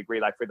probably agree.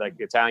 Like for like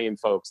the Italian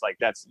folks, like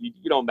that's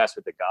you don't mess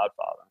with the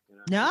Godfather. You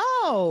know?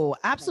 No,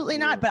 absolutely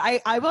not. But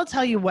I will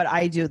tell you what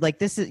I do. Like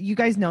this is, you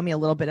guys know me a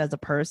little bit as a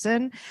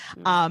person.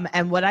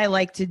 And what I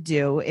like to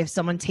do if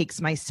someone takes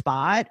my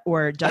spot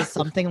or does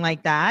something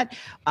like that,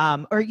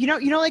 or you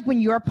know, like when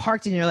you're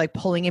parked and you're like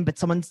pulling in, but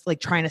someone's like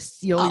trying to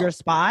steal your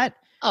spot.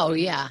 Oh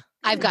yeah.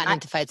 I've gotten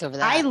into fights over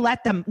that. I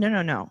let them.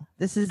 No.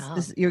 This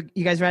is you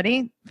guys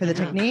ready for the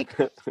technique?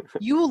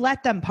 You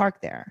let them park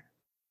there.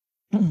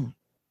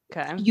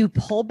 Okay. You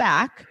pull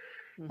back.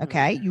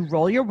 Okay. You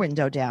roll your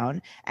window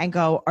down and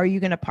go, "Are you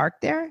going to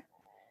park there?"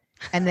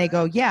 And they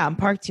go, "Yeah, I'm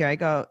parked here." I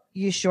go,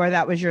 "You sure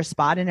that was your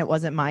spot and it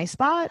wasn't my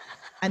spot?"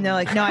 And they're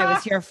like, "No, I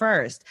was here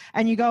first."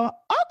 And you go,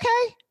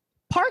 "Okay,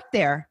 park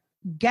there.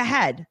 Go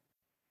ahead.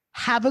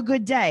 Have a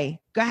good day.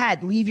 Go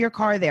ahead. Leave your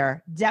car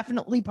there.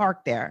 Definitely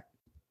park there."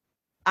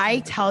 I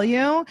tell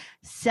you,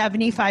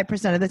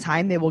 75% of the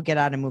time they will get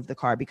out and move the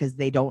car because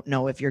they don't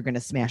know if you're going to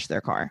smash their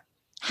car.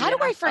 How do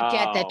I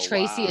forget that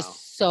Tracy is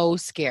so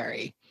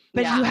scary?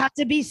 But you have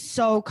to be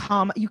so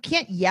calm. You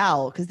can't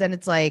yell because then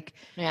it's like,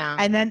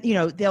 and then, you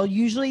know, they'll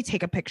usually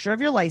take a picture of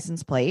your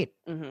license plate.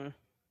 And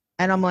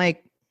I'm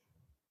like,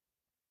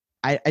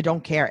 I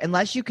don't care.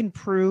 Unless you can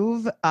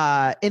prove,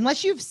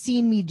 unless you've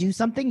seen me do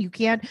something, you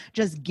can't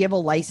just give a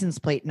license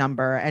plate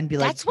number and be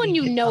like. That's when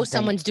you know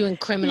someone's doing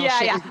criminal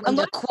shit. Yeah. When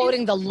they're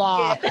quoting the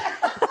law.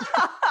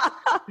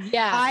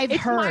 Yeah, I've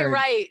heard. My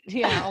right.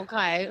 Yeah,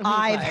 okay.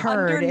 I've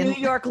heard. Under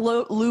New York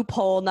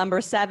loophole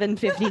number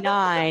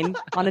 759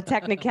 on a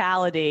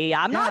technicality.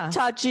 I'm not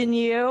touching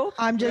you.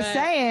 I'm just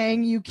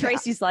saying you can't.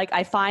 Tracy's like,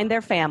 I find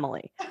their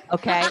family.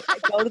 Okay. I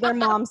go to their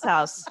mom's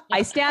house.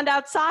 I stand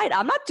outside.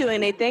 I'm not doing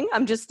anything.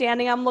 I'm just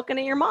standing. I'm looking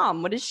at your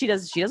mom. What is she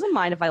does? She doesn't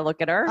mind if I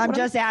look at her. I'm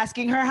just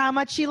asking her how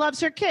much she loves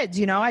her kids.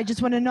 You know, I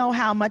just want to know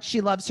how much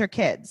she loves her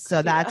kids.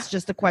 So that's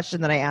just a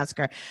question that I ask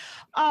her.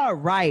 All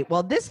right.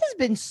 Well, this has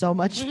been so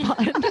much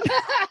fun.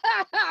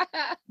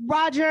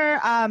 Roger,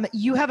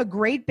 you have a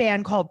great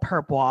band called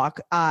Perp Walk.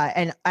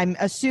 And I'm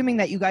assuming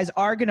that you guys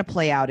are going to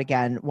play out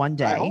again one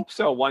day. I hope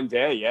so. One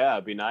day. Yeah.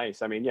 It'd be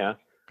nice. I mean, yeah.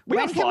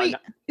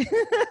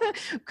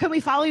 Can we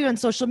follow you on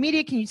social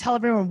media? Can you tell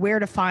everyone where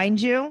to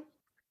find you?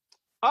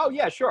 Oh,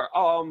 yeah, sure.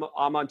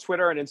 I'm on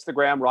Twitter and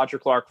Instagram, Roger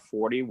Clark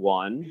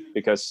 41,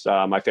 because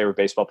my favorite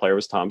baseball player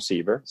was Tom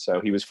Seaver.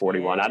 So he was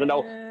 41. I don't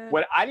know.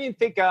 I didn't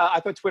think, I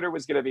thought Twitter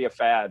was going to be a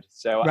fad.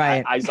 So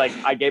I was like,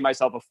 I gave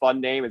myself a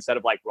fun name instead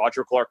of like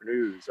Roger Clark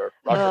News or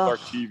Roger Clark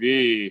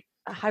TV.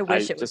 I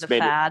wish it was a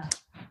fad.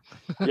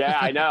 Yeah,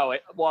 I know.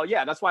 Well,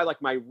 yeah, that's why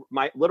like my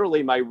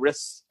literally my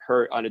wrists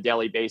hurt on a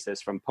daily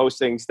basis from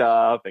posting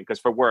stuff. And because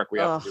for work, we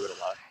have to do it a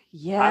lot.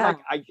 Yeah.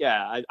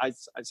 I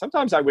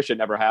sometimes I wish it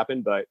never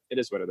happened, but it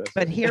is what it is.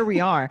 But here we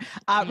are.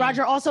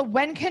 Roger, also,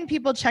 when can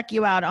people check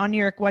you out on New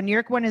York One? New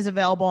York One is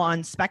available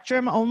on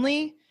Spectrum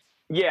only?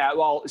 Yeah,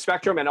 well,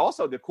 Spectrum. And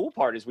also the cool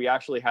part is we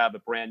actually have a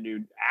brand new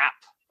app.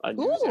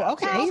 Ooh,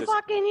 okay. Oh,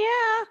 fucking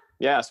yeah.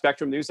 Yeah,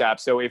 Spectrum News app.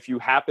 So if you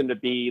happen to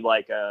be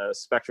like a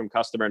Spectrum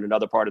customer in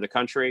another part of the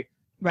country,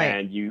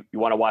 and you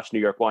want to watch New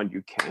York One,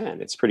 you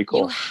can. It's pretty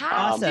cool. You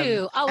have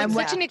to. Oh, it's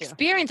such an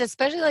experience,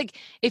 especially like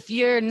if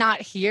you're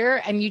not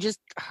here and you just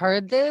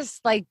heard this,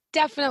 like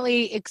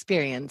definitely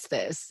experience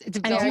this. It's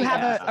and do you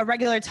have a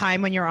regular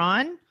time when you're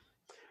on?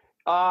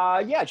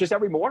 Yeah, just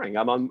every morning.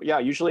 I'm on. Yeah,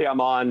 usually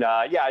I'm on.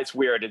 Yeah, it's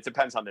weird. It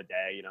depends on the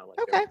day. You know.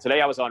 Like,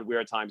 today I was on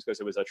weird times because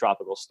it was a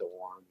tropical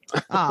storm.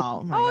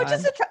 Oh my God.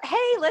 Just hey,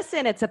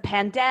 listen, it's a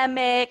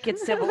pandemic.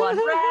 It's civil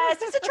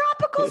unrest. It's a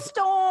tropical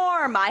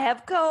storm. I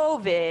have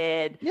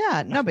COVID.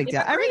 Yeah, no big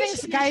deal.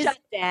 Everything's shut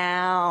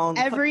down.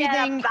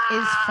 Everything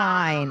is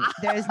fine.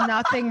 There's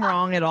nothing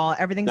wrong at all.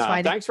 Everything's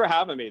fine. Thanks for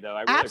having me, though.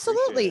 I really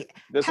Absolutely. Appreciate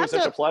it. This was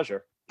such a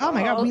pleasure. Oh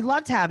my God, we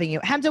loved having you,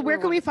 Hamza. Where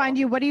can we find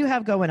you? What do you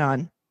have going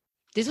on?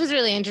 This was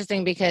really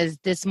interesting because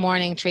this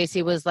morning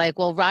Tracy was like,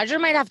 well, Roger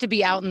might have to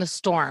be out in the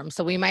storm,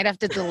 so we might have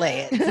to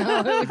delay it.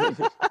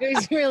 So it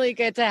was really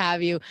good to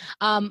have you.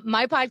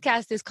 My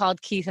podcast is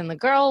called Keith and the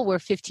Girl. We're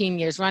 15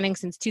 years running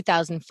since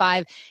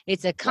 2005.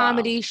 It's a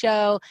comedy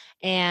show,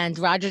 and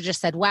Roger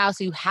just said, wow,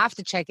 so you have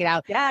to check it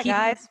out. Yeah,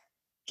 guys.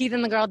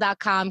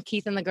 KeithandTheGirl.com,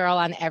 Keith and the Girl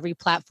on every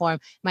platform.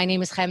 My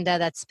name is Chemda,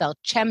 that's spelled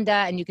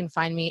Chemda, and you can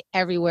find me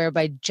everywhere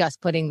by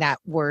just putting that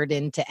word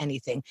into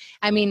anything.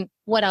 I mean,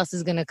 what else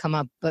is going to come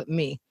up but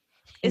me?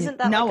 Isn't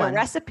that No like one. a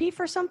recipe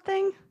for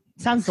something?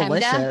 Sounds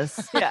Hemda?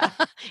 delicious. Yeah.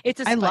 It's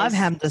a I love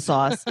spice. hemda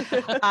sauce.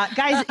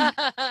 Guys,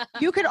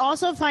 you could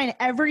also find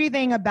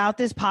everything about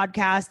this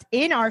podcast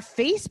in our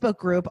Facebook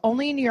group,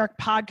 Only in New York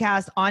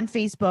Podcast on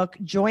Facebook.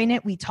 Join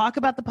it. We talk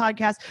about the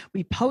podcast.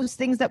 We post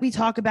things that we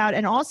talk about.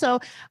 And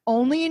also,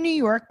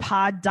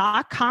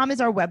 onlyinnewyorkpod.com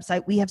is our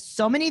website. We have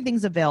so many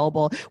things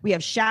available. We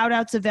have shout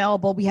outs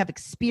available. We have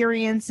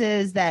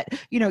experiences that,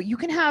 you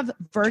can have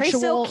virtual. Tracy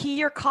will key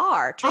your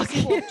car.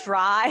 Tracy will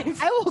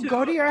drive. I will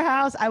go to your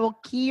house. I will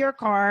key your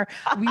car.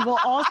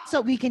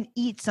 We can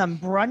eat some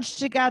brunch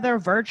together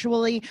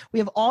virtually. We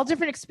have all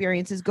different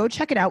experiences. Go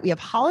check it out. We have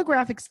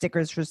holographic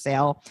stickers for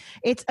sale.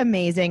 It's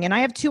amazing. And I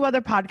have 2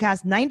 other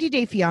podcasts, 90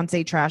 Day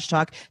Fiance Trash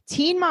Talk,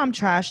 Teen Mom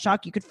Trash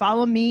Talk. You could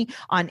follow me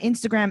on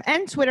Instagram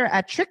and Twitter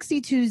at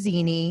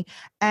Trixie2Zini.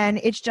 And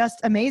it's just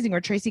amazing.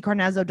 Or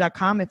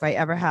TracyCarnazzo.com if I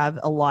ever have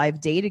a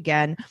live date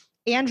again.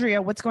 Andrea,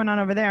 what's going on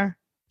over there?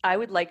 I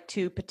would like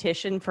to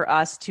petition for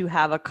us to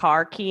have a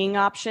car keying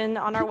option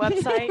on our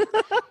website.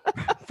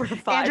 For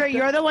Andrea,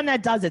 you're the one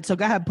that does it, so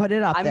go ahead, put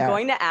it up there. I'm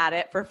going to add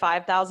it for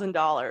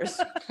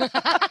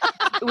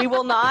 $5,000. We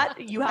will not.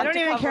 I don't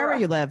even care where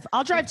you live.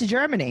 I'll drive to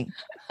Germany.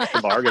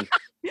 Bargain.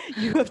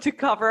 You have to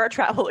cover our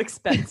travel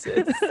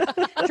expenses.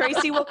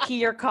 Tracy will key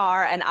your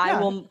car, and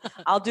I'll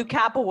do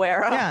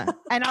capoeira. Yeah,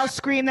 and I'll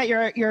scream that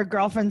your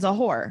girlfriend's a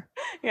whore.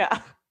 Yeah.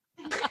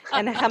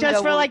 And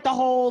just for like the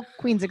whole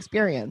Queen's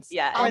experience.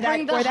 Yeah. Or that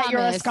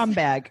you're a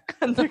scumbag.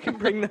 And they can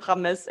bring the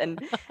hummus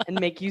and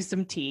make you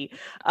some tea.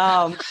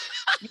 You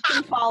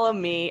can follow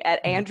me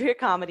at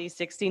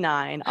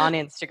AndreaComedy69 on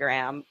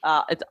Instagram.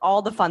 It's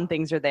all the fun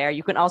things are there.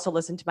 You can also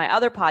listen to my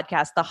other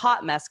podcast, The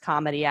Hot Mess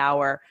Comedy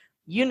Hour.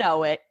 You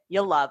know it.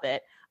 You'll love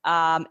it.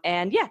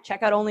 And yeah,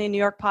 check out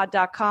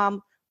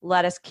onlyinnewyorkpod.com.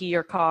 Let us key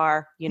your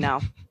car.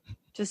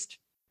 Just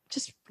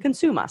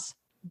consume us.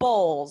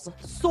 Bowls.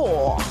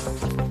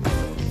 Sauce.